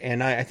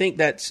 And I think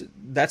that's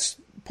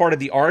part of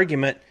the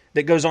argument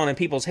that goes on in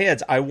people's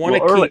heads. I want to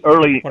keep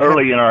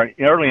early in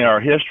our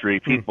history,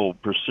 people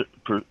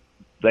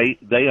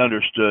they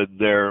understood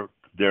their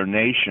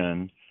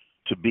nation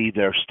to be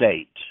their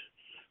state.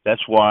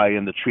 That's why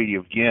in the Treaty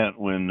of Ghent,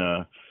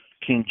 when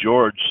King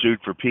George sued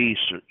for peace,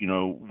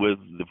 with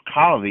the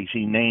colonies,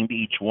 he named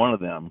each one of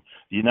them.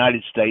 The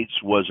United States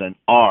was an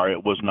R;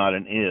 it was not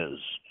an is.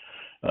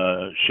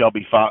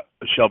 Shelby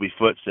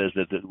Foote says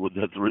that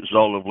the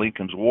result of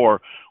Lincoln's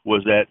War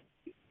was that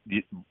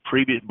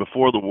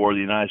before the war, the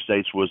United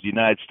States was the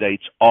United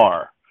States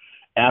are.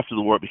 After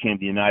the war, it became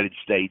the United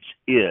States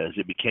is.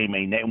 It became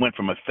it went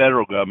from a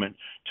federal government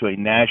to a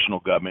national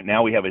government.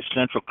 Now we have a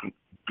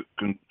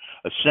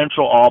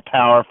central,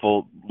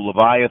 all-powerful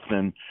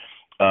Leviathan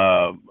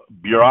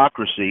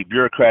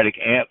bureaucratic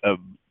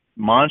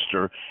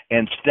monster,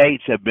 and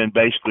states have been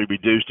basically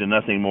reduced to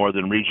nothing more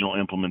than regional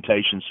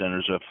implementation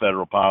centers of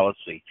federal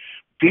policy.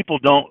 People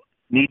don't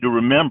need to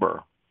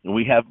remember, and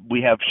we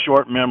have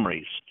short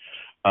memories,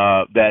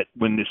 that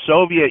when the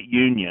Soviet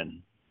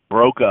Union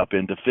broke up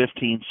into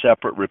 15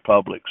 separate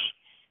republics,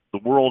 the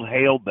world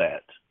hailed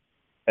that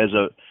as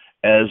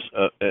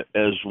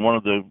one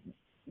of the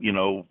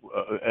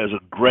as a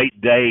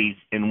great day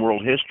in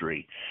world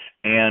history.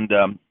 And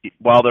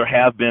while there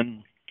have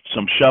been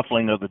some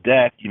shuffling of the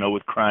deck,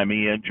 with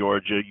Crimea,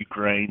 Georgia,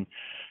 Ukraine,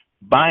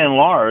 by and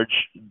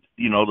large,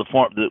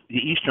 the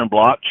Eastern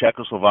Bloc,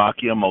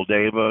 Czechoslovakia,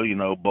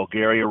 Moldova,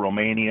 Bulgaria,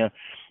 Romania,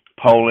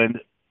 Poland,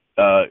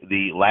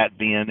 the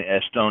Latvian,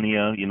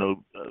 Estonia,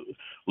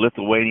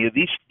 Lithuania.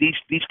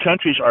 These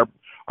countries are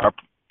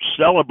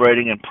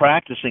celebrating and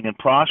practicing and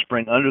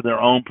prospering under their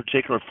own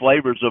particular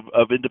flavors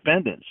of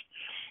independence.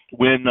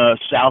 When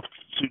South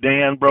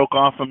Sudan broke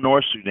off from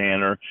North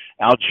Sudan, or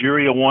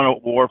Algeria won a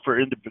war for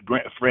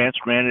France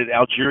granted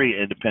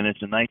Algeria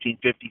independence in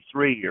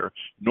 1953, or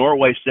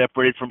Norway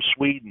separated from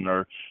Sweden,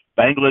 or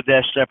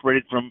Bangladesh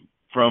separated from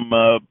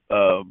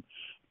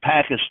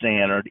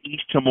Pakistan, or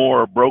East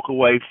Timor broke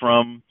away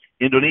from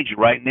Indonesia.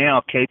 Right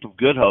now, Cape of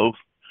Good Hope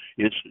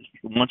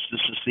wants to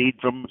secede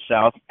from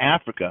South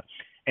Africa.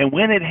 And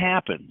when it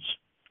happens,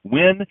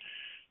 when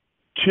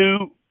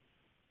two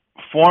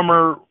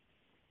former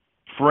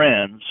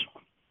friends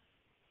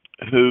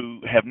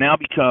who have now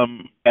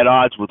become at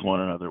odds with one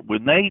another,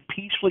 when they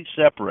peacefully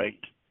separate,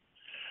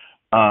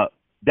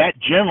 that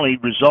generally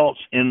results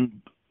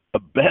in a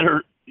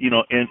better,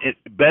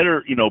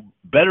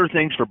 better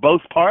things for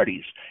both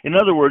parties. In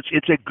other words,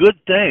 it's a good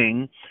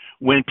thing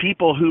when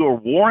people who are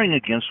warring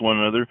against one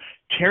another,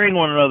 tearing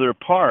one another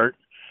apart,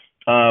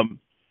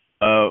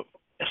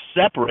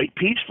 separate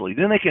peacefully.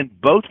 Then they can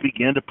both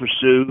begin to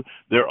pursue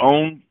their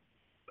own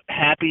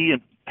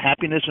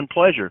happiness and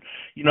pleasure.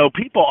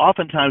 People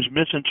oftentimes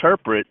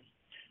misinterpret.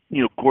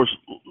 Of course,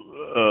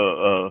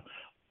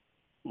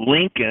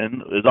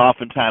 Lincoln is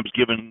oftentimes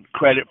given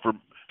credit for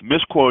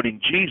misquoting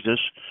Jesus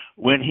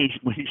when he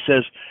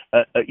says,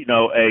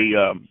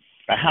 a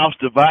house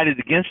divided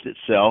against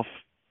itself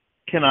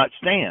cannot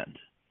stand.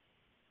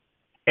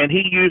 And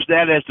he used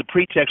that as the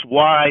pretext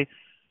why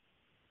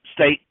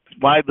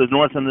the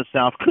North and the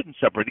South couldn't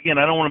separate. Again,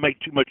 I don't want to make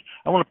too much.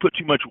 I want to put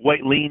too much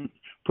weight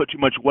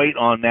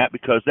on that,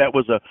 because that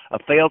was a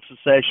failed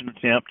secession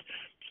attempt.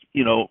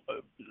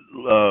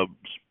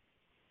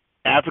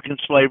 African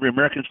slavery,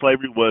 American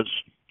slavery was,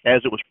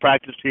 as it was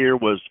practiced here,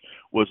 was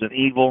an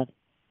evil.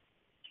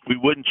 We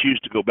wouldn't choose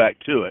to go back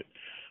to it.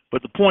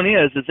 But the point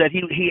is that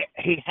he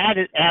had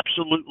it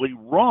absolutely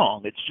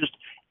wrong. It's just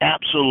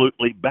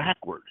absolutely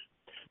backward.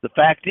 The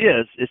fact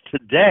is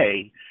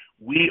today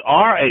we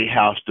are a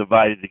house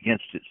divided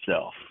against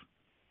itself,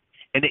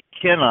 and it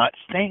cannot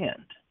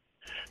stand.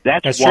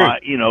 That's why,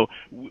 true.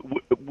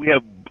 We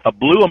have a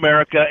blue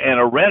America and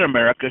a red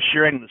America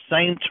sharing the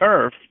same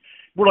turf.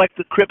 We're like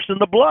the Crips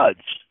and the Bloods,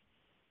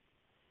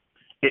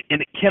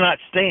 and it cannot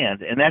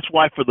stand. And that's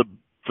why, for the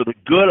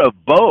good of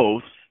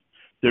both,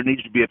 there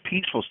needs to be a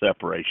peaceful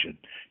separation.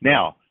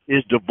 Now,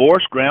 is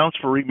divorce grounds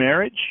for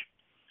remarriage?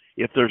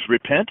 If there's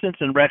repentance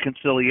and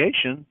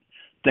reconciliation,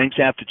 things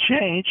have to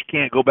change. You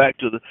can't go back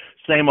to the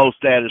same old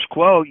status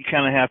quo. You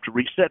kind of have to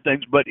reset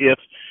things. But if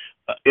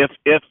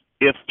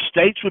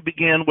states would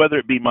begin, whether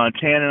it be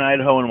Montana and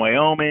Idaho and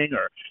Wyoming,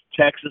 or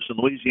Texas and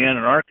Louisiana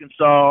and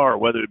Arkansas, or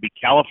whether it be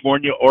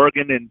California,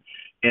 Oregon,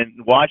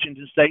 and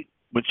Washington State,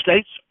 when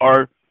states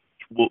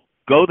will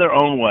go their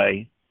own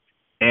way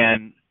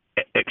and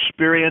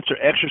experience or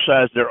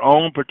exercise their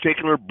own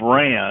particular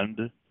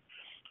brand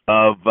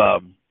of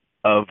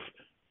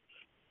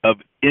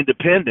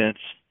independence,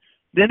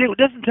 then it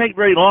doesn't take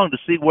very long to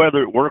see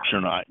whether it works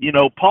or not.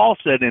 Paul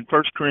said in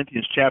 1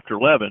 Corinthians chapter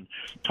 11,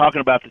 talking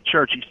about the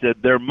church, he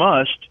said, there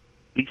must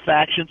be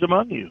factions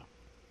among you,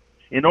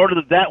 in order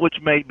that which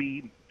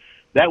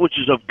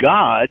is of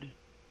God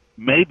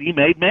may be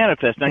made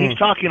manifest. Now, he's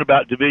talking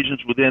about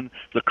divisions within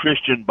the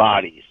Christian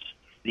bodies,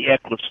 the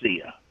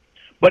ecclesia.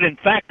 But in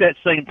fact, that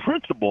same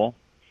principle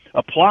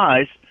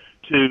applies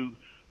to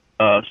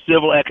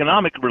civil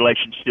economic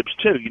relationships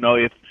too.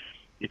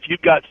 If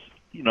you've got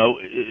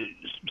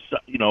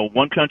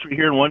one country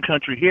here and one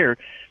country here,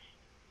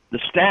 the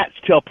stats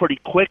tell pretty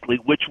quickly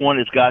which one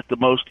has got the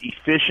most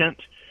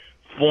efficient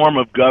form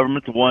of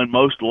government, the one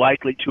most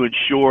likely to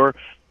ensure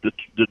the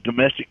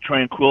domestic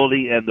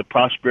tranquility and the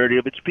prosperity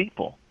of its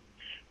people.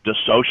 Does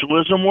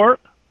socialism work?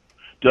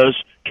 Does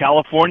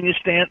California's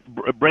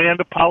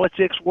brand of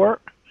politics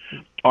work?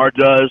 Or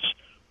does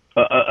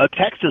a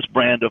Texas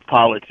brand of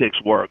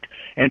politics work?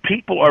 And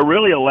people are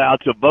really allowed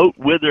to vote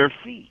with their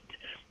feet,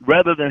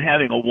 rather than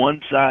having a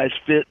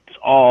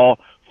one-size-fits-all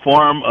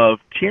form of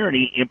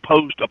tyranny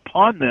imposed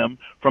upon them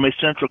from a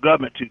central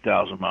government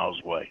 2,000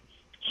 miles away.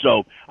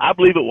 So I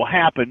believe it will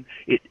happen.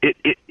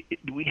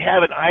 We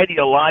have an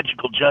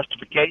ideological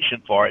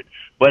justification for it,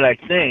 but I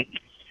think,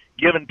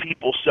 given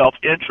people's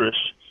self-interest,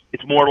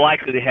 it's more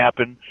likely to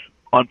happen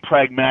on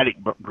pragmatic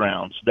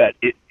grounds. That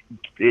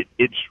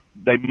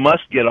they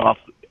must get off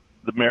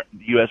the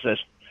USS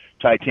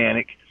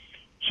Titanic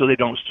so they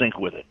don't sink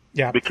with it.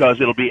 Yeah.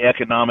 Because it'll be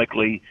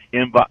economically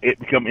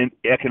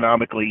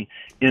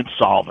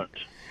insolvent.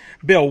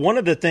 Bill, one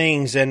of the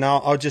things, and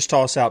I'll just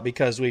toss out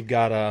because we've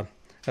got a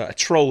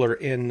troller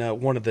in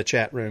one of the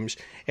chat rooms,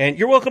 and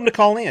you're welcome to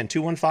call in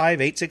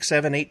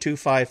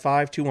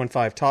 215-867-8255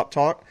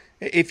 215-TOP-TALK.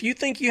 If you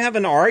think you have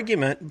an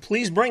argument,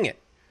 please bring it.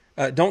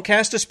 Don't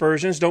cast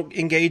aspersions. Don't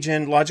engage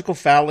in logical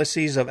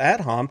fallacies of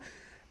ad hom.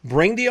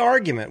 Bring the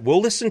argument.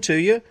 We'll listen to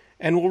you,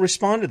 and we'll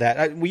respond to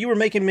that. You were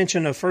making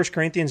mention of 1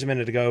 Corinthians a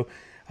minute ago.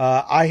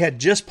 I had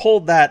just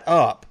pulled that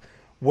up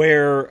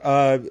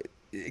where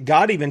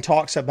God even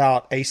talks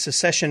about a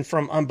secession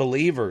from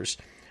unbelievers.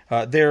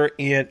 There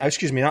in,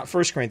 not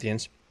 1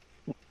 Corinthians.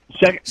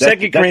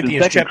 Second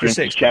Corinthians chapter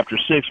 6,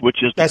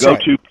 which is the That's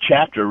go-to right.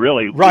 chapter,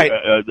 really. Right.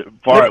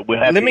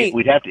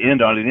 We'd have to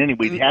end on it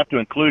anyway. We'd have to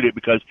include it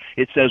because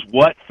it says,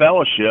 "What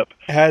fellowship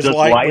does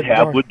light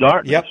have with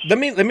darkness?" Yep.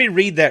 Let me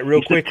read that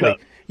real quickly.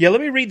 Yeah,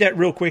 let me read that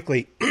real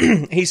quickly.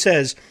 He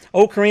says,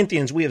 "O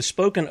Corinthians, we have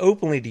spoken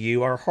openly to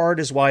you. Our heart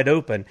is wide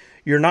open.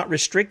 You're not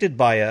restricted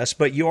by us,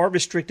 but you are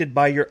restricted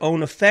by your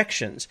own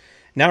affections.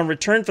 Now in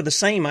return for the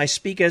same, I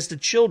speak as to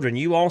children.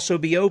 You also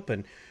be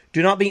open.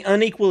 Do not be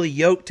unequally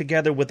yoked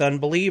together with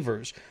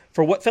unbelievers.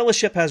 For what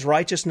fellowship has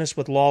righteousness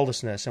with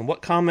lawlessness? And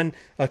what common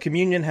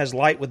communion has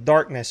light with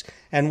darkness?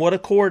 And what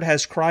accord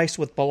has Christ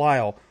with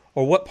Belial?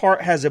 Or what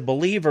part has a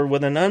believer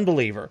with an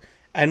unbeliever?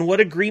 And what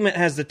agreement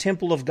has the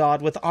temple of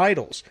God with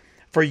idols?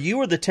 For you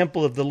are the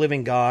temple of the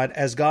living God,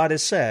 as God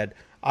has said,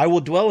 I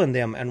will dwell in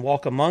them and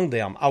walk among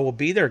them. I will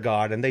be their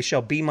God, and they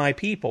shall be my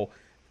people.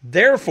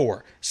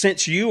 Therefore,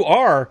 since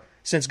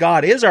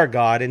God is our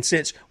God, and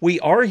since we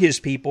are his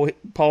people,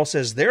 Paul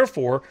says,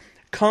 therefore,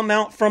 come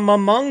out from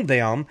among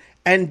them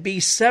and be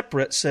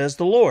separate, says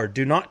the Lord.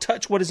 Do not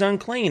touch what is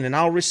unclean, and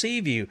I'll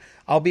receive you.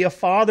 I'll be a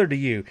father to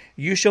you.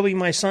 You shall be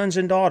my sons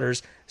and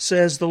daughters,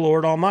 says the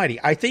Lord Almighty.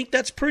 I think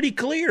that's pretty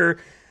clear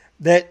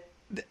that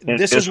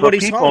this is what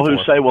he's talking for. People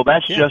who say, well,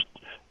 that's just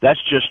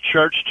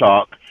church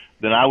talk,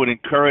 then I would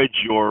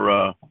encourage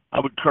your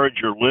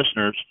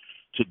listeners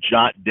to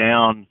jot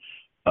down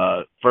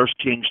 1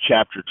 Kings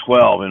chapter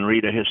 12 and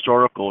read a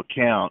historical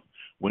account.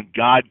 When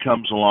God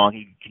comes along,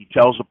 he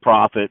tells a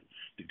prophet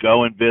to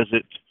go and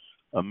visit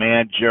a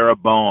man,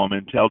 Jeroboam,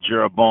 and tell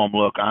Jeroboam,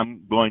 look,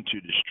 I'm going to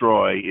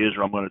destroy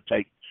Israel. I'm going to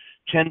take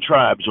 10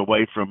 tribes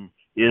away from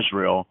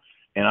Israel,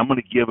 and I'm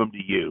going to give them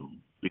to you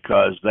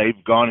because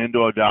they've gone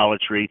into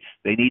idolatry.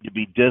 They need to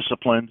be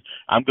disciplined.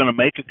 I'm going to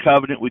make a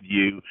covenant with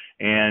you.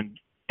 And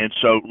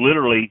so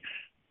literally,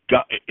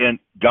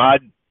 God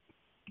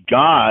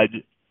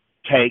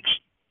takes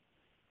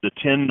the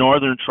 10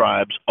 northern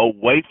tribes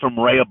away from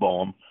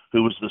Rehoboam,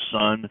 who was the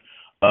son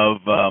of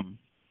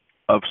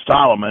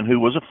Solomon, who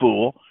was a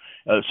fool.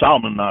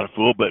 Solomon, not a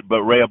fool, but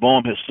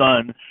Rehoboam, his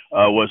son,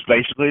 was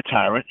basically a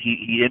tyrant.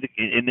 He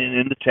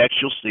in the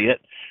text you'll see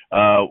it,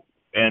 and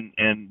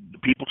the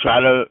people try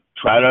to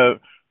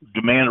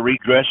demand a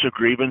redress of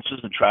grievances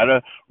and try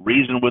to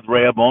reason with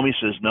Rehoboam. He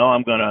says, no,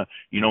 I'm gonna,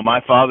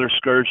 my father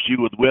scourged you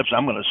with whips.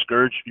 I'm gonna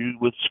scourge you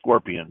with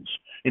scorpions.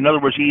 In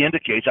other words, he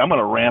indicates I'm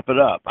gonna ramp it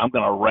up. I'm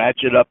gonna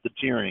ratchet up the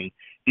tyranny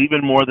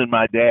even more than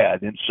my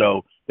dad. And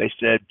so they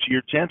said, to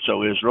your tents,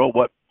 O Israel,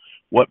 what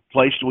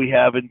place do we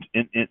have in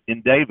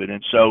David?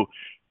 And so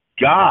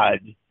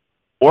God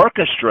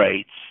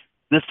orchestrates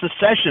the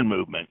secession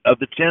movement of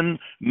the 10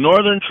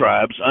 northern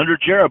tribes under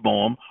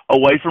Jeroboam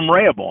away from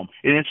Rehoboam.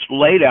 And it's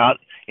laid out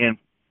in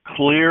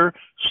clear,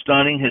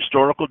 stunning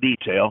historical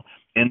detail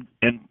in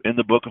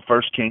the book of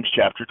 1 Kings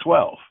chapter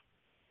 12.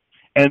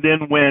 And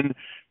then when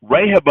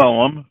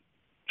Rehoboam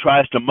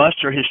tries to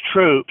muster his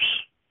troops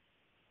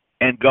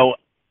and go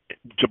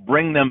to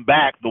bring them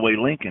back the way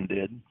Lincoln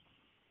did,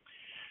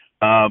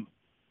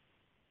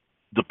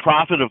 the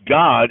prophet of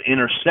God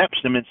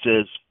intercepts them and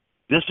says,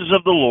 this is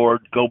of the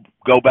Lord, go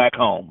back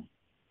home.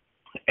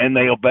 And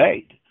they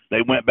obeyed.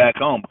 They went back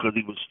home because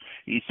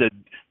he said,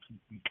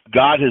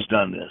 God has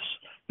done this.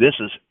 This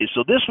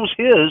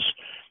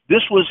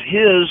was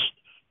his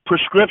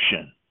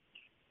prescription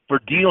for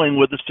dealing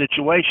with the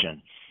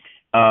situation.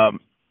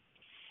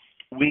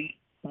 We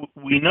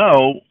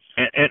know,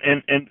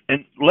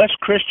 and lest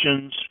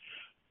Christians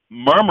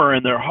murmur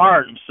in their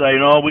heart and say,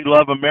 "No, we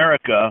love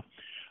America."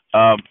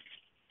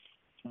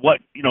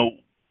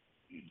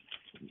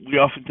 We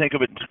often think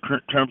of it in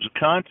terms of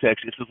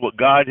context. This is what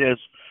God has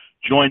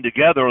joined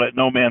together, let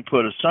no man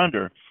put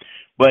asunder.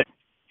 But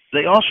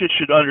they also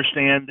should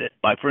understand that,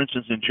 like, for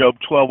instance, in Job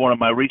 12, one of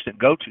my recent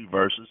go-to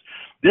verses,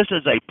 this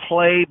is a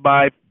play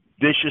by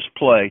vicious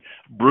play,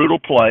 brutal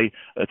play.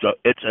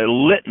 It's a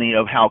litany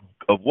of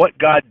what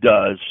God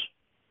does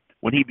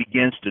when he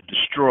begins to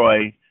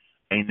destroy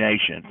a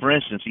nation. For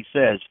instance, he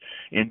says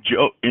in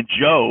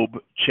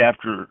Job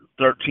chapter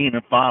 13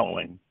 and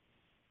following,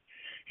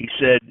 he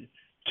said,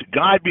 "To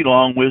God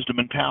belong wisdom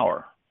and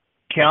power.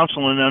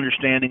 Counsel and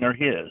understanding are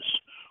his.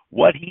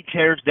 What he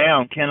tears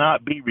down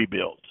cannot be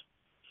rebuilt.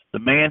 The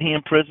man he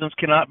imprisons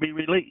cannot be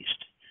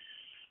released."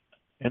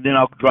 And then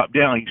I'll drop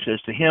down. He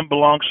says, "To him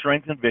belong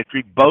strength and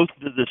victory. Both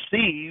the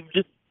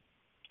deceived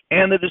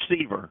and the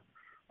deceiver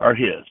are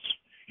his.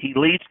 He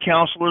leads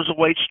counselors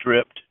away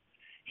stripped.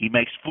 He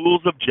makes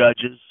fools of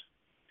judges.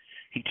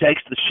 He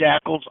takes the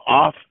shackles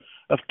off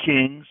of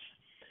kings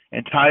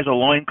and ties a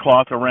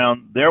loincloth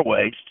around their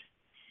waist.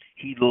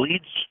 He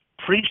leads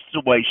priests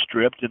away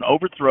stripped and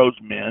overthrows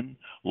men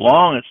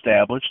long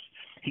established.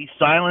 He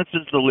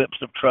silences the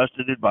lips of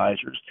trusted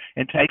advisors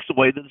and takes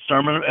away the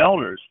discernment of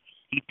elders.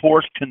 He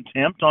pours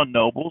contempt on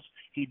nobles.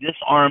 He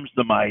disarms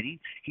the mighty.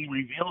 He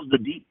reveals the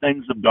deep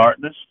things of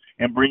darkness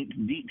and brings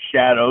deep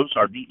shadows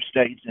or deep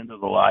states into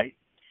the light.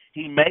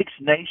 He makes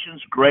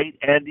nations great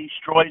and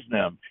destroys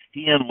them.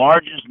 He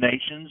enlarges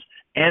nations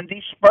and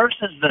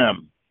disperses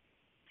them.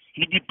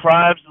 He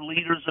deprives the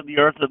leaders of the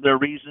earth of their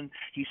reason.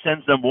 He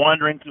sends them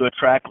wandering through a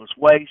trackless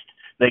waste.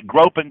 They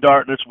grope in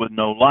darkness with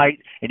no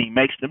light, and he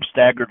makes them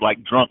staggered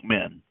like drunk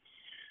men."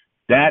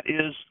 That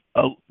is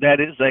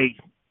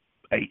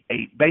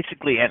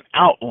basically an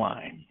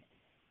outline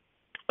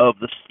of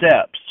the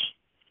steps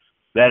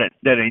that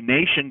a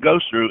nation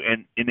goes through.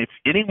 And if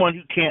anyone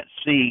who can't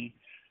see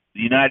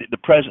the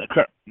president,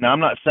 now I'm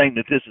not saying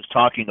that this is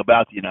talking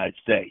about the United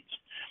States.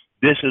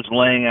 This is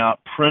laying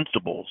out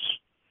principles.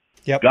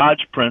 Yep.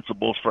 God's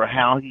principles for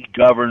how he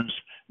governs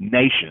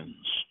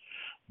nations.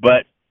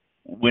 But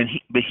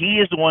he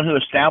is the one who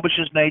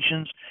establishes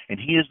nations, and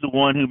he is the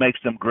one who makes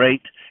them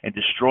great and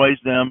destroys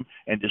them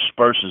and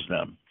disperses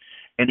them.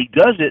 And he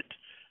does it,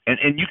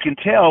 and you can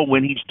tell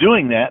when he's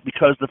doing that,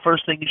 because the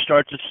first thing you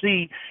start to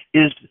see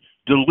is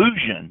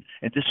delusion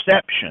and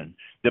deception.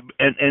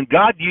 And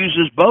God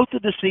uses both the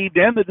deceived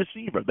and the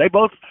deceiver. They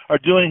both are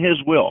doing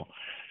his will.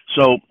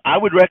 So I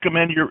would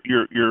recommend your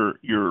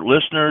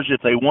listeners,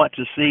 if they want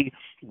to see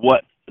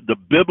what the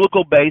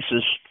biblical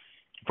basis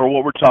for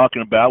what we're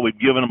talking about, we've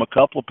given them a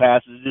couple of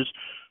passages.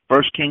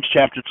 1 Kings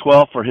chapter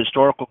 12 for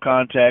historical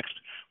context.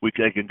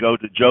 They can go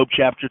to Job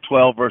chapter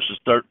 12, verses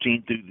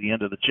 13 through the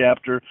end of the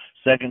chapter.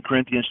 2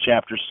 Corinthians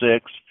chapter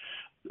 6,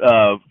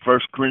 1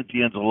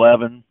 Corinthians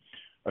 11,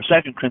 or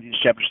 2 Corinthians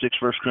chapter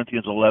 6, 1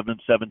 Corinthians 11,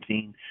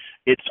 17.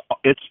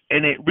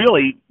 And it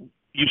really,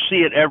 you see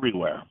it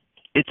everywhere.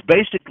 It's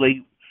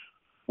basically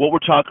what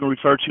we're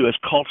referred to as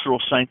cultural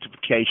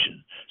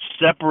sanctification,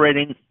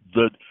 separating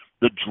the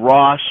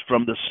dross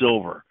from the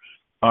silver,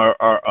 or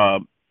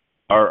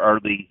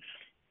the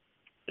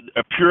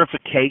a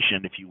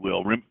purification, if you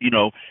will,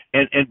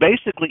 and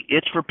basically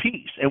it's for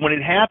peace. And when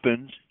it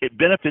happens, it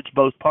benefits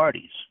both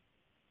parties,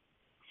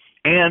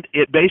 and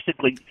it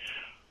basically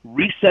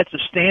resets a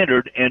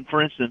standard. And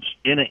for instance,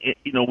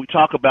 we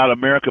talk about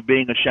America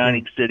being a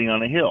shining city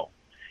on a hill.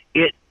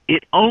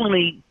 It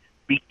only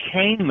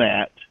became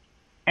that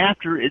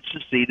after it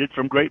seceded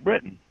from Great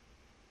Britain.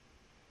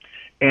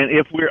 And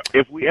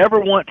if we ever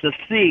want to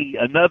see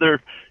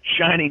another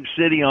shining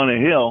city on a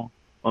hill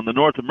on the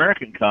North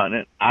American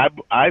continent, I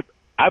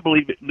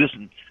believe it.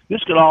 Listen,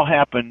 this could all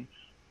happen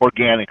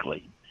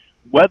organically.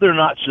 Whether or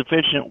not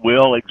sufficient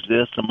will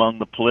exists among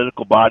the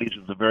political bodies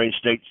of the various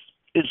states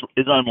is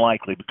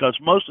unlikely, because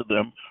most of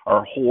them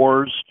are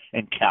whores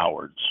and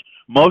cowards.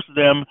 Most of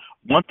them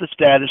want the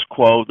status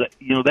quo. That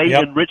they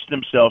enrich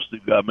themselves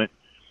through government,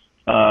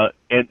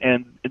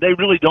 and they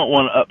really don't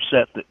want to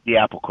upset the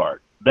apple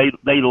cart.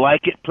 They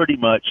like it pretty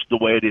much the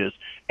way it is,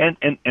 and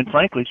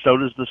frankly, so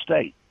does the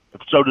state,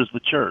 so does the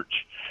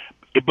church.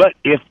 But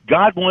if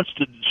God wants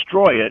to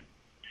destroy it,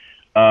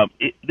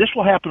 this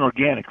will happen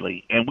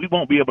organically, and we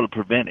won't be able to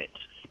prevent it.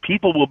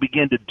 People will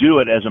begin to do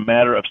it as a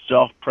matter of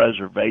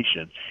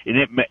self-preservation, and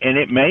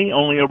it may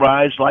only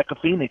arise like a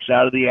phoenix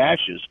out of the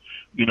ashes,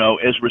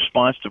 as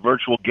response to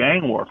virtual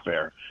gang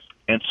warfare.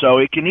 And so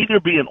it can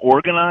either be an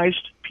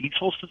organized,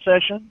 peaceful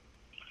secession,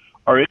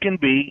 or it can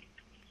be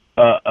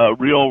a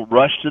real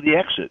rush to the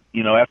exit,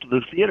 after the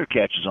theater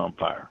catches on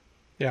fire.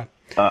 Yeah,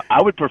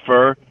 I would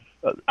prefer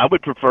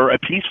a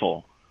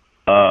peaceful,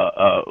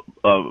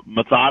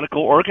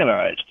 methodical,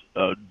 organized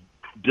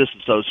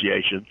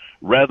disassociation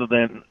rather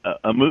than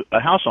a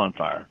house on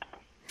fire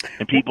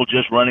and people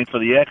just running for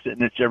the exit,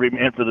 and it's every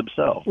man for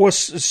themselves. Well,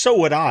 so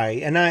would I,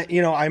 and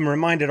I'm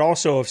reminded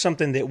also of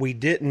something that we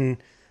didn't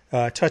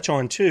touch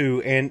on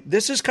too, and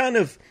this is kind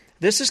of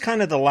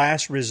the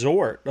last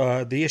resort,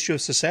 the issue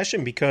of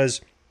secession,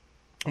 because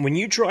when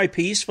you try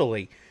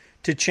peacefully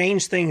to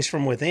change things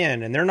from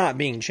within and they're not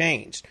being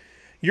changed,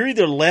 you're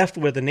either left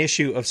with an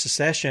issue of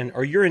secession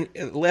or you're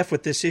left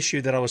with this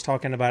issue that I was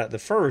talking about at the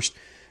first.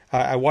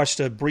 I watched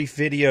a brief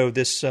video of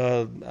this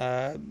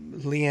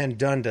Leanne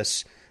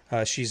Dundas.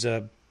 She's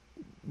a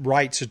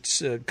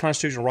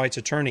constitutional rights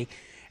attorney,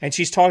 and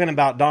she's talking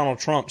about Donald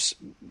Trump's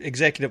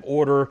executive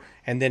order,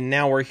 and then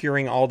now we're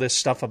hearing all this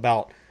stuff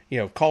about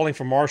calling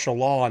for martial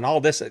law and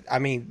all this. I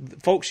mean,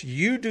 folks,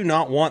 you do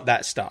not want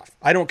that stuff.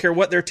 I don't care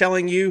what they're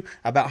telling you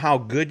about how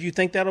good you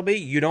think that'll be.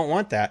 You don't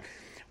want that.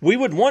 We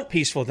would want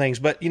peaceful things,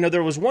 but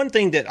there was one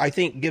thing that I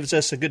think gives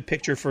us a good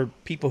picture for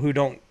people who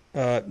don't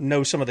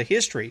know some of the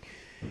history.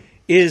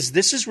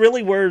 This is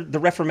really where the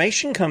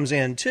Reformation comes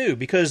in too,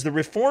 because the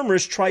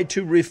Reformers tried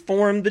to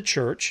reform the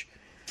church.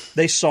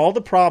 They saw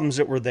the problems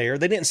that were there.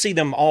 They didn't see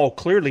them all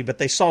clearly, but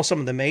they saw some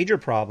of the major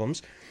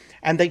problems,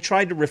 and they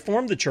tried to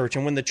reform the church.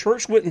 And when the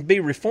church wouldn't be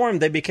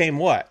reformed, they became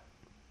what?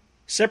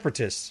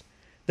 Separatists.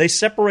 They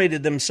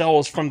separated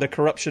themselves from the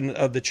corruption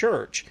of the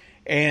church.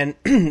 And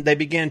they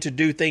began to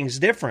do things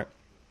different.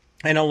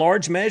 In a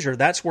large measure,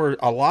 that's where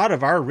a lot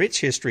of our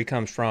rich history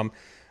comes from,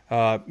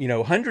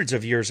 hundreds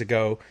of years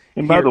ago.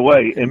 And by the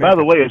way,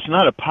 it's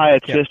not a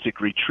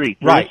pietistic retreat.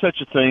 There is such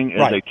a thing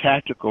as a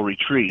tactical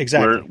retreat.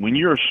 Exactly. Where when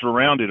you're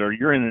surrounded or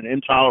you're in an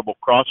intolerable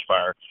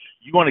crossfire,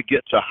 you want to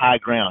get to high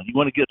ground. You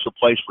want to get to a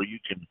place where you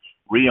can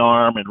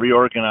rearm and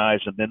reorganize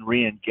and then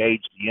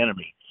re-engage the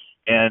enemy.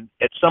 And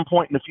at some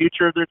point in the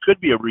future, there could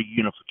be a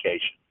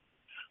reunification.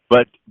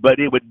 But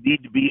it would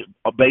need to be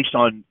based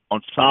on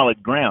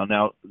solid ground.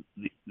 Now,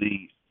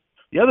 the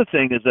other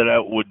thing is that I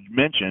would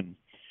mention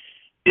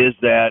is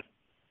that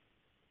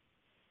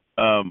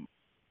the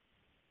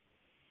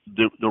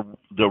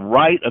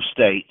right of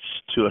states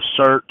to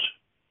assert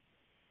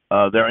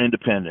their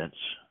independence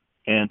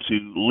and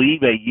to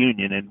leave a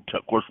union, and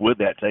of course with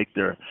that take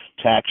their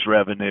tax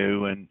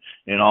revenue and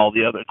all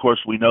the other. Of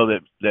course, we know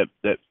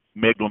that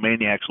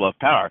megalomaniacs love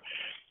power.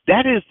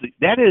 That is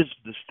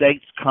the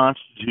state's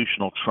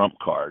constitutional trump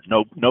card.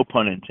 No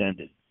pun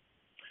intended.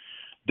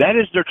 That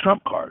is their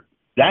trump card.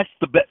 That's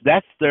the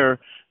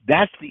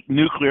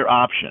nuclear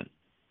option.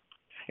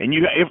 And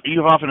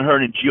you've often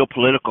heard in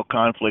geopolitical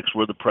conflicts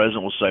where the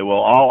president will say, "Well,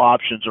 all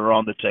options are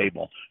on the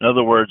table." In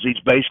other words, he's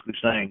basically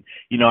saying,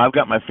 "I've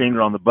got my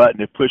finger on the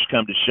button. If push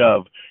come to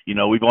shove,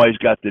 we've always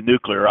got the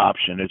nuclear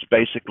option." It's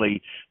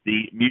basically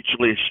the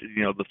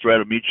the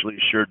threat of mutually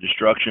assured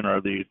destruction, or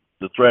the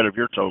threat of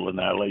your total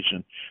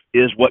annihilation,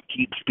 is what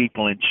keeps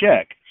people in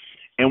check.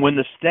 And when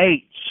the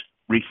states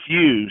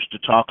refuse to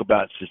talk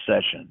about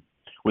secession,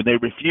 when they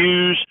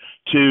refuse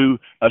to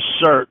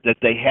assert that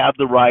they have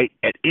the right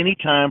at any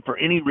time for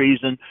any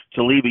reason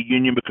to leave a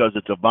union because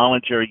it's a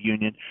voluntary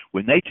union,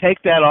 when they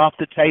take that off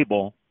the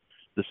table,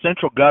 the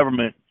central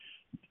government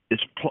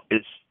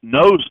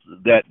knows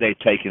that they've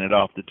taken it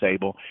off the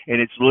table,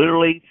 and it's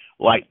literally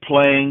like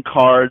playing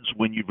cards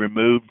when you've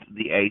removed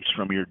the ace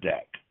from your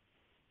deck.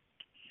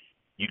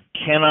 You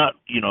cannot,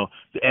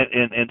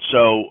 and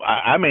so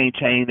I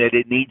maintain that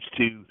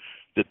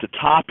that the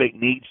topic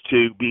needs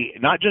to be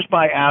not just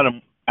by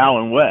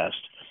Alan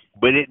West,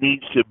 but it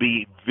needs to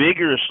be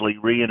vigorously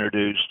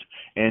reintroduced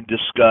and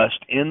discussed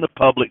in the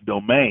public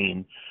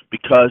domain,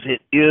 because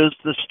it is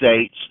the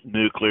state's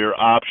nuclear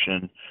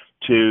option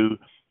to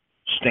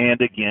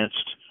stand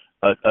against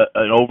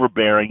an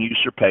overbearing,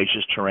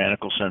 usurpacious,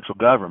 tyrannical central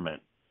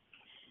government.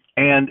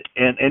 And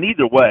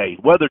either way,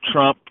 whether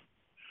Trump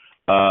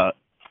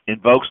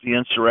invokes the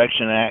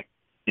Insurrection Act,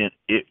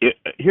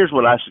 here's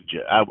what I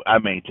suggest. I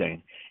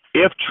maintain: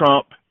 if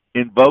Trump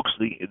invokes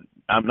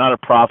I'm not a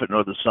prophet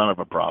nor the son of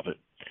a prophet,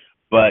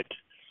 but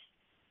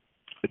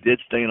I did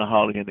stay in a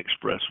Holiday Inn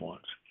Express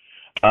once.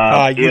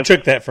 You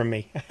took that from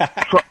me.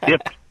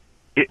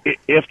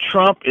 if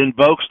Trump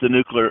invokes the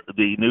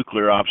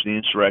nuclear option, the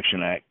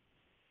Insurrection Act,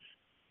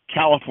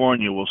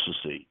 California will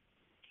secede.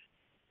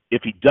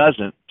 If he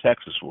doesn't,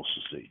 Texas will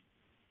secede.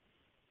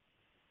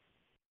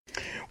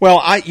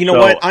 Well, I am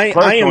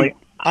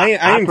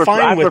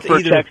fine with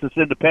either. Texas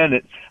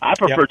independence. I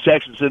prefer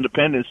Texas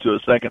independence to a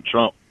second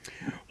Trump.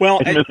 Well,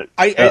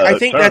 I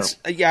think that's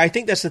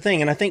the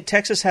thing, and I think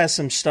Texas has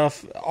some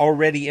stuff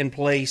already in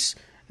place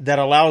that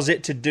allows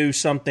it to do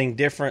something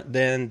different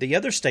than the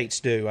other states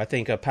do. I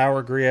think a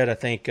power grid. I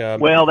think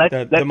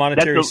the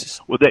monetary.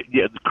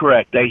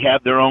 Correct. They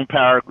have their own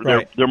power.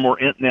 Right. They're more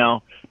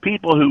now.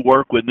 People who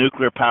work with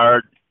nuclear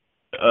powered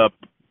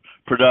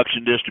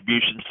production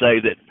distribution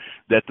say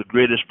that the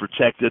grid is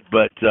protected,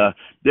 but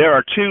there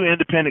are two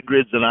independent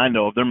grids that I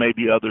know of. There may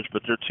be others,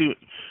 but there are two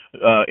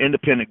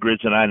independent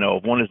grids that I know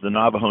of. One is the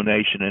Navajo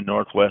Nation in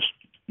northwest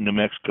New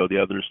Mexico. The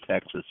other is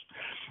Texas.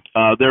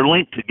 They're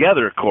linked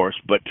together, of course,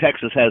 but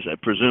Texas has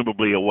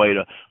presumably a way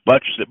to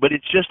buttress it. But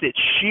it's just its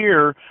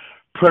sheer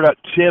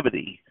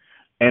productivity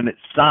and its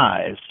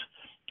size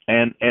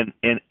and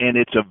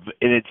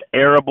its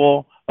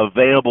arable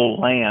available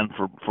land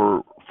for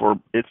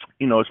it's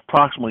it's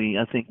approximately,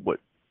 I think,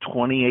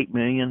 28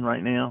 million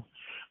right now.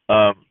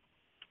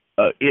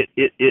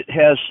 It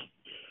has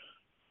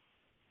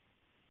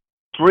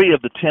 3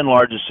 of the 10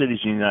 largest cities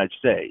in the United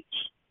States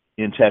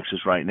in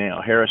Texas right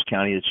now. Harris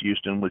County is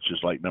Houston, which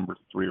is like number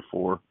 3 or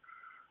 4.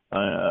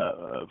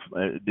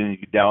 Then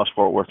Dallas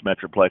Fort Worth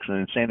Metroplex, and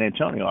then San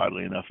Antonio,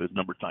 oddly enough, is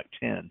number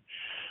 10.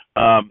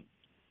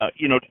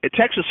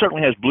 Texas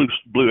certainly has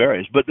blue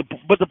areas, but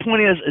the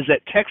point is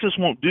that Texas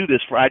won't do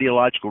this for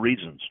ideological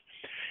reasons.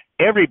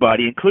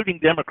 Everybody, including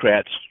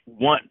Democrats,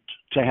 want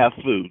to have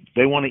food.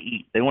 They want to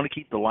eat. They want to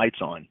keep the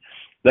lights on.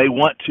 They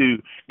want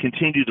to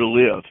continue to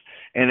live.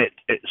 And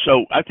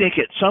so I think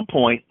at some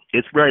point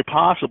it's very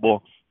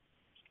possible,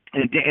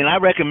 and I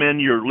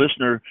recommend your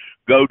listener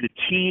go to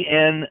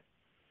TNM.ME.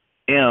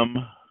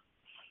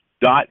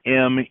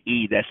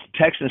 That's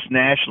Texas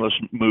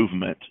Nationalist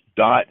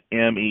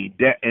Movement.ME.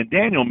 And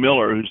Daniel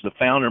Miller, who's the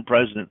founder and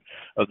president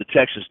of the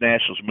Texas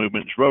Nationalist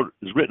Movement,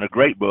 has written a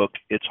great book.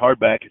 It's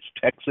hardback. It's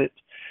Texit.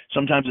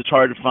 Sometimes it's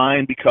hard to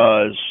find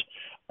because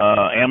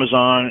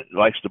Amazon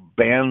likes to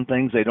ban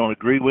things they don't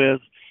agree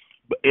with.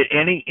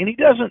 And he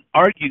doesn't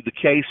argue the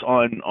case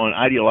on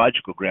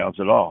ideological grounds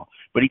at all.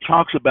 But he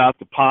talks about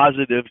the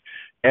positive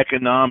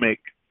economic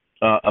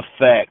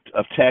effect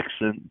of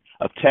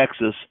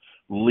Texas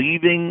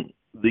leaving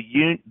the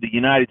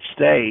United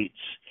States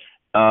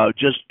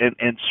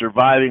and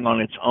surviving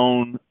on its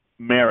own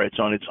merits,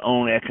 on its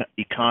own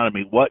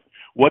economy. What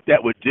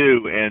that would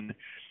do, and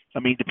I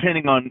mean,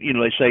 depending on,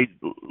 they say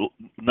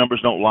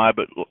numbers don't lie,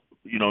 but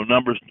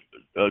numbers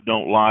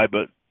don't lie,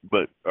 but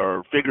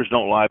or figures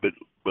don't lie, but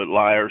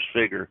liars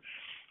figure.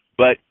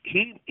 But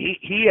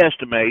he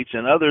estimates,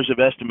 and others have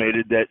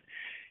estimated, that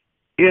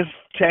if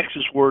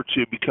Texas were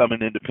to become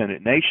an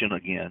independent nation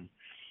again,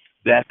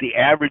 that the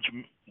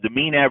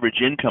mean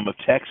average income of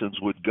Texans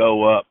would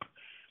go up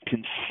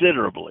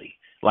considerably,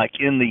 like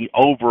in the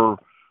over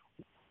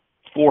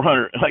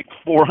 400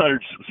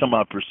 some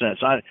odd percent.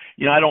 So I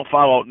don't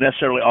follow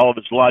necessarily all of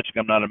its logic.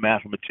 I'm not a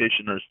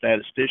mathematician or a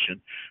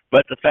statistician,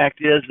 but the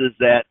fact is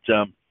that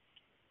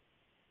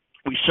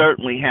we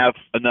certainly have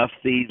enough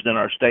thieves in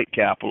our state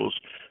capitals.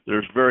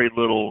 There's very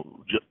little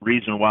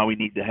reason why we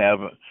need to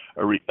have a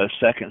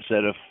second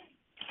set of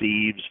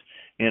thieves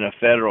in a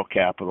federal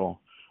capital,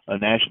 a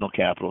national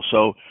capital.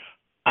 So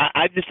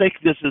I just think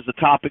this is a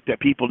topic that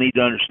people need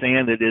to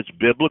understand, that it's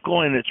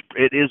biblical and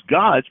it is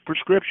God's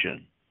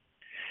prescription.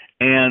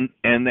 And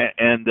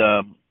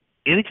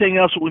anything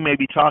else that we may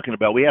be talking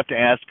about, we have to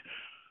ask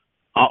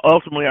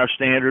ultimately our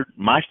standard,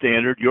 my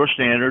standard, your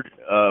standard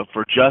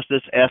for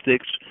justice,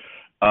 ethics.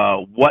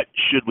 What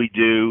should we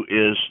do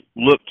is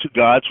look to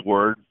God's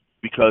Word,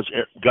 because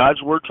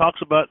God's Word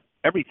talks about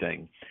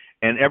everything,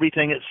 and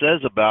everything it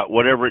says about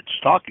whatever it's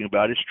talking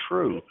about is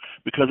true,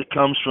 because it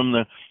comes from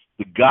the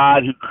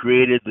God who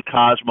created the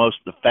cosmos,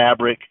 the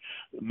fabric,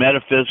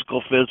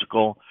 metaphysical,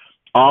 physical,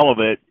 all of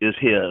it is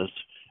His.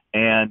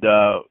 And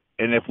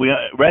if we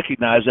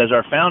recognize, as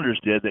our founders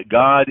did, that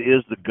God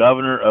is the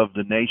governor of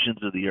the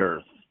nations of the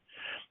earth,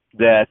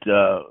 that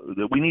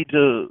we need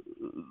to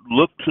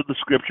look to the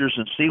Scriptures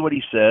and see what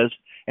He says,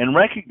 and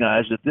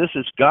recognize that this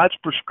is God's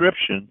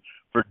prescription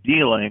for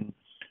dealing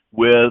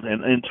with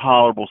an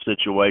intolerable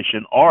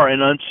situation or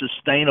an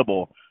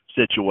unsustainable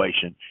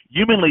situation.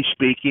 Humanly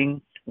speaking,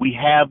 we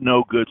have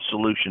no good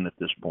solution at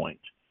this point.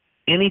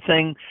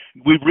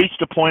 We've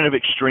reached a point of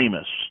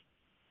extremis.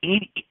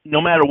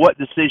 No matter what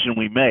decision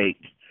we make,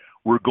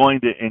 we're going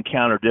to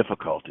encounter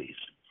difficulties.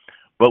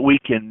 But we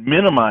can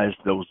minimize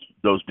those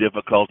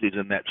difficulties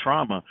and that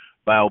trauma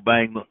by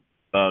obeying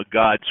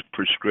God's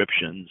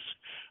prescriptions,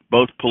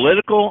 both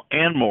political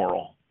and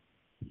moral.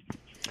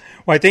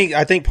 Well, I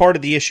think part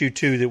of the issue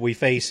too that we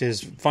face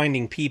is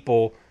finding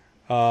people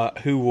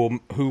who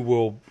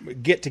will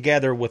get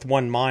together with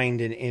one mind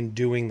in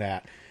doing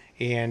that.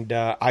 And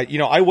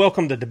I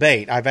welcome the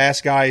debate. I've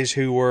asked guys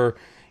who were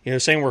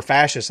saying we're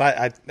fascists.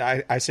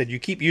 I said, you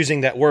keep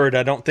using that word.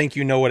 I don't think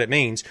you know what it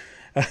means.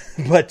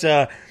 But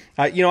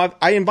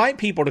I invite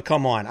people to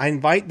come on. I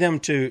invite them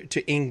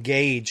to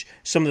engage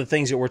some of the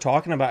things that we're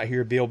talking about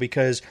here, Bill,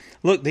 because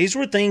look, these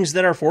were things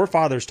that our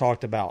forefathers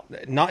talked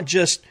about, not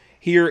just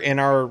here in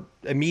our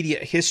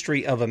immediate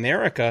history of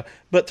America,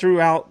 but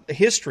throughout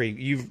history.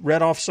 You've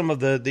read off some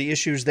of the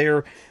issues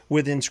there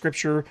within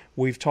Scripture.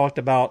 We've talked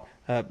about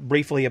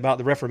briefly about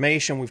the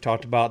Reformation. We've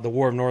talked about the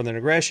War of Northern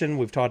Aggression.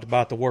 We've talked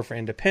about the War for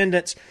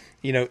Independence,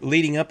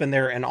 leading up in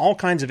there, and all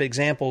kinds of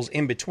examples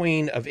in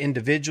between of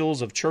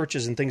individuals, of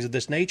churches, and things of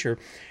this nature.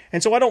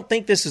 And so I don't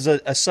think this is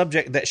a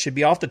subject that should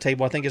be off the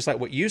table. I think it's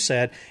like what you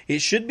said. It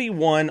should be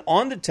one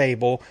on the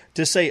table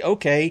to say,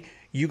 okay,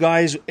 you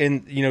guys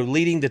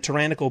leading the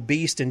tyrannical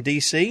beast in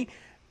D.C.,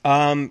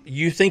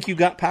 you think you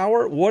got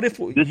power? What if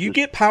you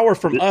get power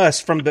from us,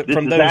 from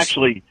those?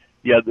 Actually,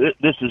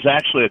 this is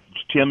actually,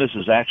 Tim, this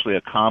is actually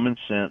a common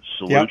sense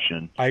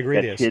solution. Yep, I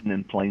agree. That's hidden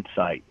in plain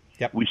sight.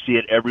 Yep. We see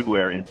it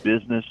everywhere in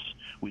business.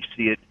 We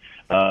see it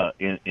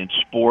in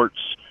sports.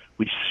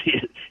 We see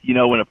it,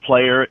 when a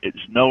player is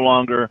no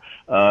longer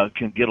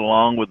can get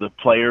along with the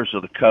players or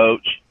the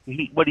coach.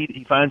 He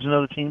finds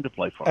another team to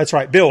play for. That's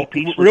right. Bill,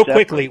 real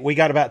quickly, we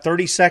got about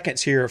 30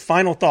 seconds here.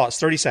 Final thoughts,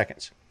 30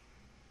 seconds.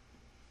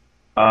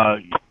 I'll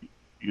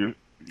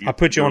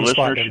put you on the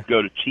spot. Listeners should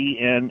go to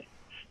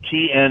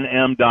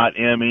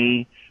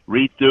TNM.ME,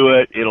 read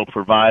through it. It'll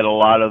provide a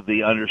lot of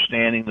the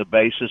understanding, the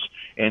basis,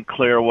 and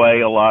clear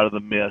away a lot of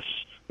the myths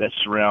that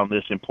surround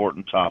this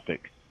important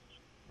topic.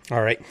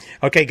 All right.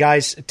 Okay,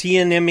 guys,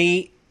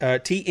 TNM.ME,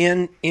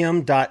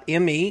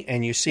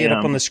 and you see it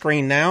up on the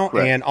screen now.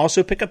 Correct. And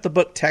also pick up the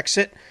book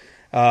Texit.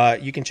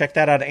 You can check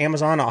that out at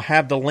Amazon. I'll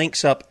have the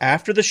links up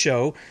after the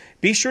show.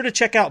 Be sure to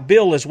check out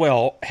Bill as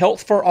well,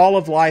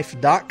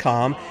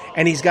 healthforalloflife.com,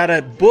 and he's got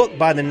a book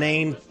by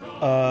the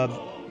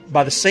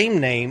same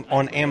name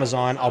on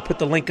Amazon. I'll put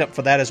the link up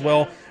for that as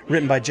well,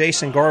 written by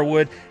Jason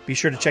Garwood. Be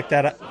sure to check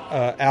that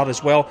out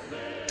as well.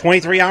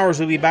 23 hours,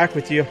 we'll be back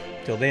with you.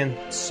 Till then,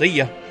 see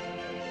ya.